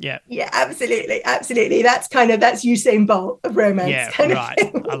 Yeah, absolutely. That's Usain Bolt of romance.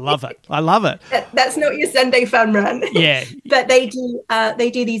 I love it. That's not your Sunday fun run. But they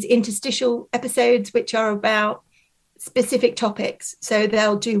do these interstitial episodes, which are about specific topics. So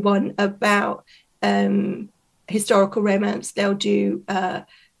they'll do one about historical romance. They'll do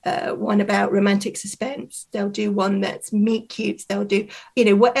one about romantic suspense. They'll do one that's meet cutes. They'll do,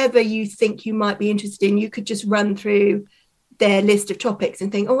 whatever you think you might be interested in. You could just run through their list of topics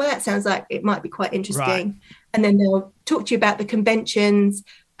and think, that sounds like it might be quite interesting. And then they'll talk to you about the conventions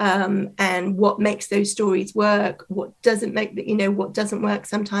and what makes those stories work, what doesn't make what doesn't work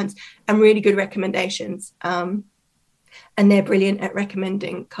sometimes, and really good recommendations. And they're brilliant at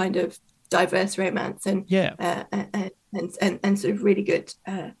recommending kind of diverse romance and sort of really good.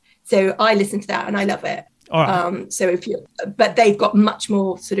 So I listen to that and I love it. But they've got much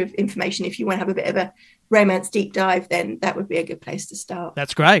more sort of information. If you want to have a bit of a romance deep dive, then that would be a good place to start.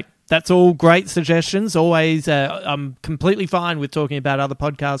 That's great. That's all great suggestions. Always, I'm completely fine with talking about other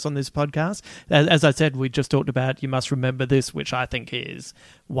podcasts on this podcast. As I said, we just talked about You Must Remember This, which I think is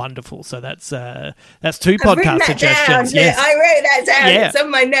wonderful. So that's two podcast suggestions. Yes. I wrote that down. It's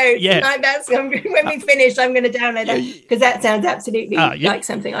on my notes. When we finish, I'm going to download that, because that sounds absolutely like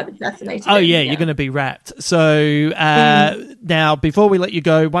something I'd be fascinated in. You're going to be wrapped. So now, before we let you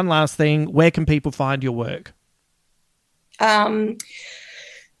go, one last thing. Where can people find your work?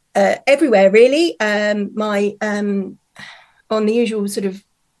 Everywhere really. My on the usual sort of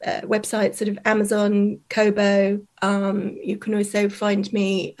website, sort of Amazon, Kobo. You can also find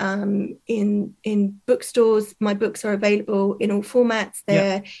me in bookstores. My books are available in all formats.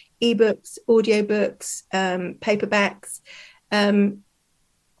 They're ebooks, audiobooks, paperbacks, and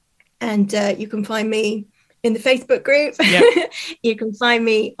you can find me in the Facebook group. You can find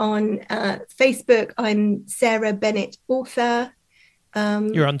me on Facebook. I'm Sarah Bennett Author.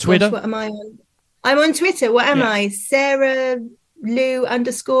 You're on Twitter? What am I on? I'm on Twitter. What am I? Sarah Lou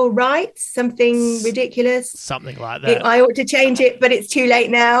 _Wright, something ridiculous. Something like that. I ought to change it, but it's too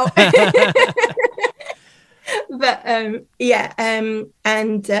late now. But and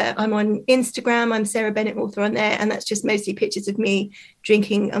I'm on Instagram. I'm Sarah Bennett Author on there, and that's just mostly pictures of me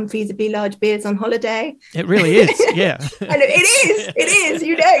drinking unfeasibly large beers on holiday. It really is, yeah. And it is.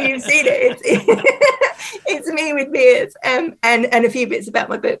 You've seen it. It's me with beers, and a few bits about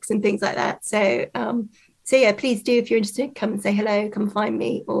my books and things like that. So yeah, please do, if you're interested, come and say hello, come find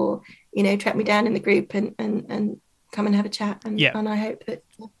me, or, track me down in the group and come and have a chat. And I hope that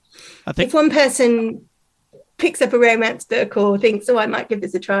if one person picks up a romance book or thinks, I might give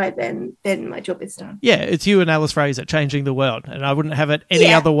this a try, then my job is done. Yeah, it's you and Alice Fraser changing the world, and I wouldn't have it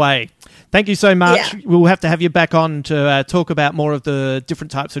any other way. Thank you so much. Yeah. We'll have to have you back on to talk about more of the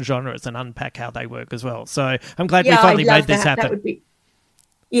different types of genres and unpack how they work as well. So I'm glad we finally made this happen. That would be...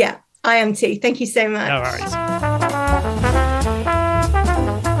 Yeah, I am too. Thank you so much. No worries.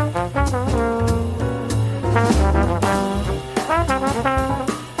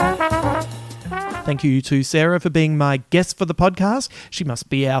 Thank you to Sarah for being my guest for the podcast. She must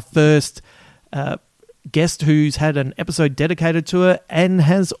be our first guest who's had an episode dedicated to her and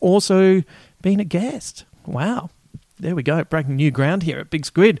has also been a guest. Wow. There we go. Breaking new ground here at Big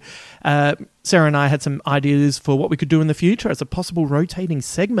Squid. Sarah and I had some ideas for what we could do in the future as a possible rotating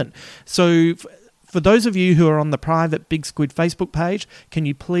segment. So for those of you who are on the private Big Squid Facebook page, can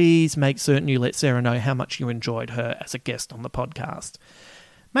you please make certain you let Sarah know how much you enjoyed her as a guest on the podcast?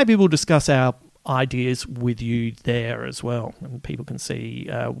 Maybe we'll discuss our ideas with you there as well, and people can see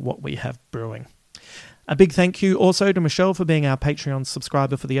what we have brewing. A big thank you also to Michelle for being our Patreon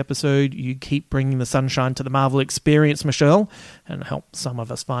subscriber for the episode. You keep bringing the sunshine to the Marvel experience, Michelle, and help some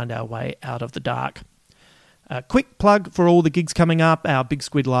of us find our way out of the dark. A quick plug for all the gigs coming up. Our Big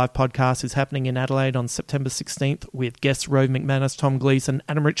Squid Live podcast is happening in Adelaide on September 16th with guests Rove McManus, Tom Gleeson,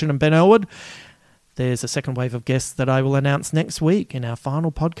 Adam Richard and Ben Elwood. There's a second wave of guests that I will announce next week in our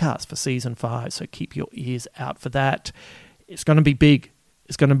final podcast for Season 5, so keep your ears out for that. It's going to be big.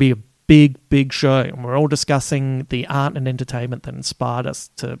 It's going to be a big, big show, and we're all discussing the art and entertainment that inspired us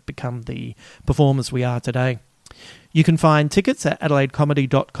to become the performers we are today. You can find tickets at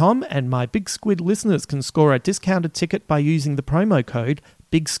adelaidecomedy.com, and my Big Squid listeners can score a discounted ticket by using the promo code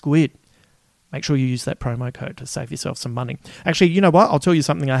BIGSQUID. Make sure you use that promo code to save yourself some money. Actually, you know what? I'll tell you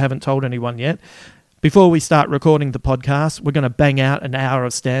something I haven't told anyone yet. Before we start recording the podcast, we're going to bang out an hour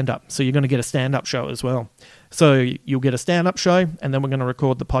of stand-up. So you're going to get a stand-up show as well. So you'll get a stand-up show, and then we're going to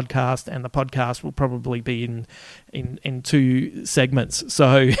record the podcast, and the podcast will probably be in two segments.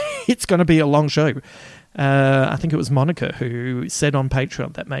 So it's going to be a long show. I think it was Monica who said on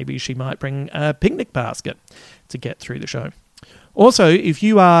Patreon that maybe she might bring a picnic basket to get through the show. Also, if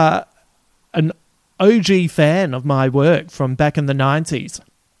you are an OG fan of my work from back in the 90s,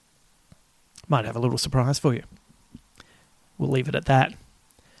 might have a little surprise for you. We'll leave it at that.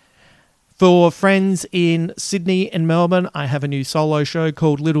 For friends in Sydney and Melbourne, I have a new solo show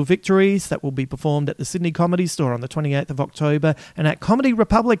called Little Victories that will be performed at the Sydney Comedy Store on the 28th of October and at Comedy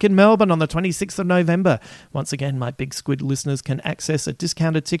Republic in Melbourne on the 26th of November. Once again, my Big Squid listeners can access a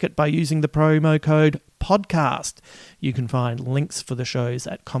discounted ticket by using the promo code PODCAST. You can find links for the shows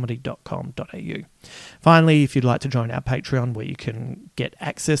at comedy.com.au. Finally, if you'd like to join our Patreon, where you can get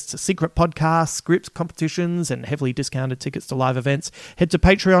access to secret podcasts, scripts, competitions, and heavily discounted tickets to live events, head to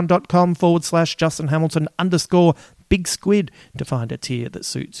patreon.com/JustinHamilton_Big Squid to find a tier that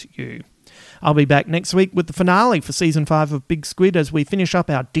suits you. I'll be back next week with the finale for Season 5 of Big Squid as we finish up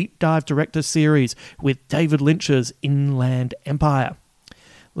our deep dive director series with David Lynch's Inland Empire.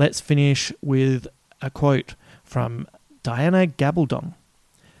 Let's finish with a quote from Diana Gabaldon.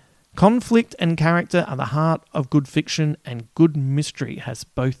 Conflict and character are the heart of good fiction, and good mystery has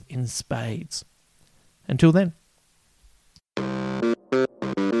both in spades. Until then.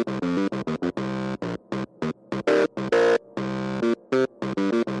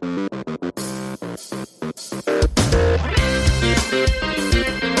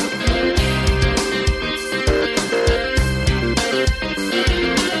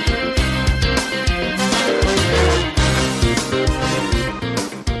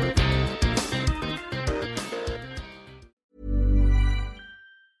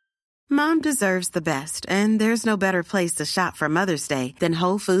 Mom deserves the best, and there's no better place to shop for Mother's Day than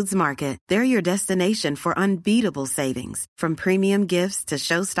Whole Foods Market. They're your destination for unbeatable savings, from premium gifts to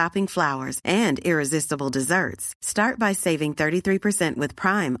show-stopping flowers and irresistible desserts. Start by saving 33% with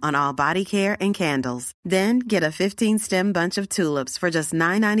Prime on all body care and candles. Then get a 15-stem bunch of tulips for just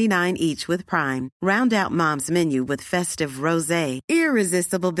 $9.99 each with Prime. Round out Mom's menu with festive rosé,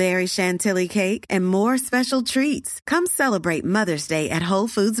 irresistible berry chantilly cake, and more special treats. Come celebrate Mother's Day at Whole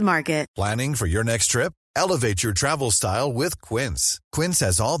Foods Market. Planning for your next trip? Elevate your travel style with Quince. Quince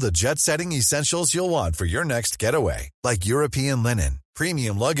has all the jet-setting essentials you'll want for your next getaway, like European linen,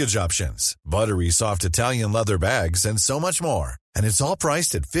 premium luggage options, buttery soft Italian leather bags, and so much more. And it's all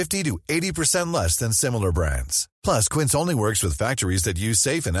priced at 50 to 80% less than similar brands. Plus, Quince only works with factories that use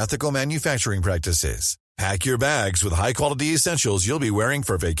safe and ethical manufacturing practices. Pack your bags with high-quality essentials you'll be wearing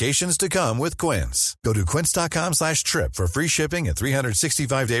for vacations to come with Quince. Go to quince.com/trip for free shipping and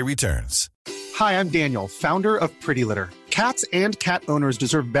 365-day returns. Hi, I'm Daniel, founder of Pretty Litter. Cats and cat owners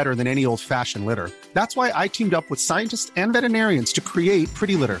deserve better than any old-fashioned litter. That's why I teamed up with scientists and veterinarians to create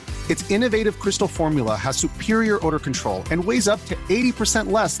Pretty Litter. Its innovative crystal formula has superior odor control and weighs up to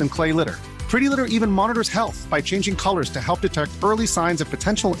 80% less than clay litter. Pretty Litter even monitors health by changing colors to help detect early signs of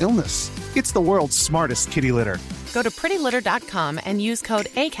potential illness. It's the world's smartest kitty litter. Go to prettylitter.com and use code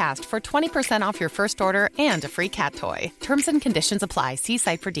ACAST for 20% off your first order and a free cat toy. Terms and conditions apply. See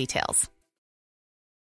site for details.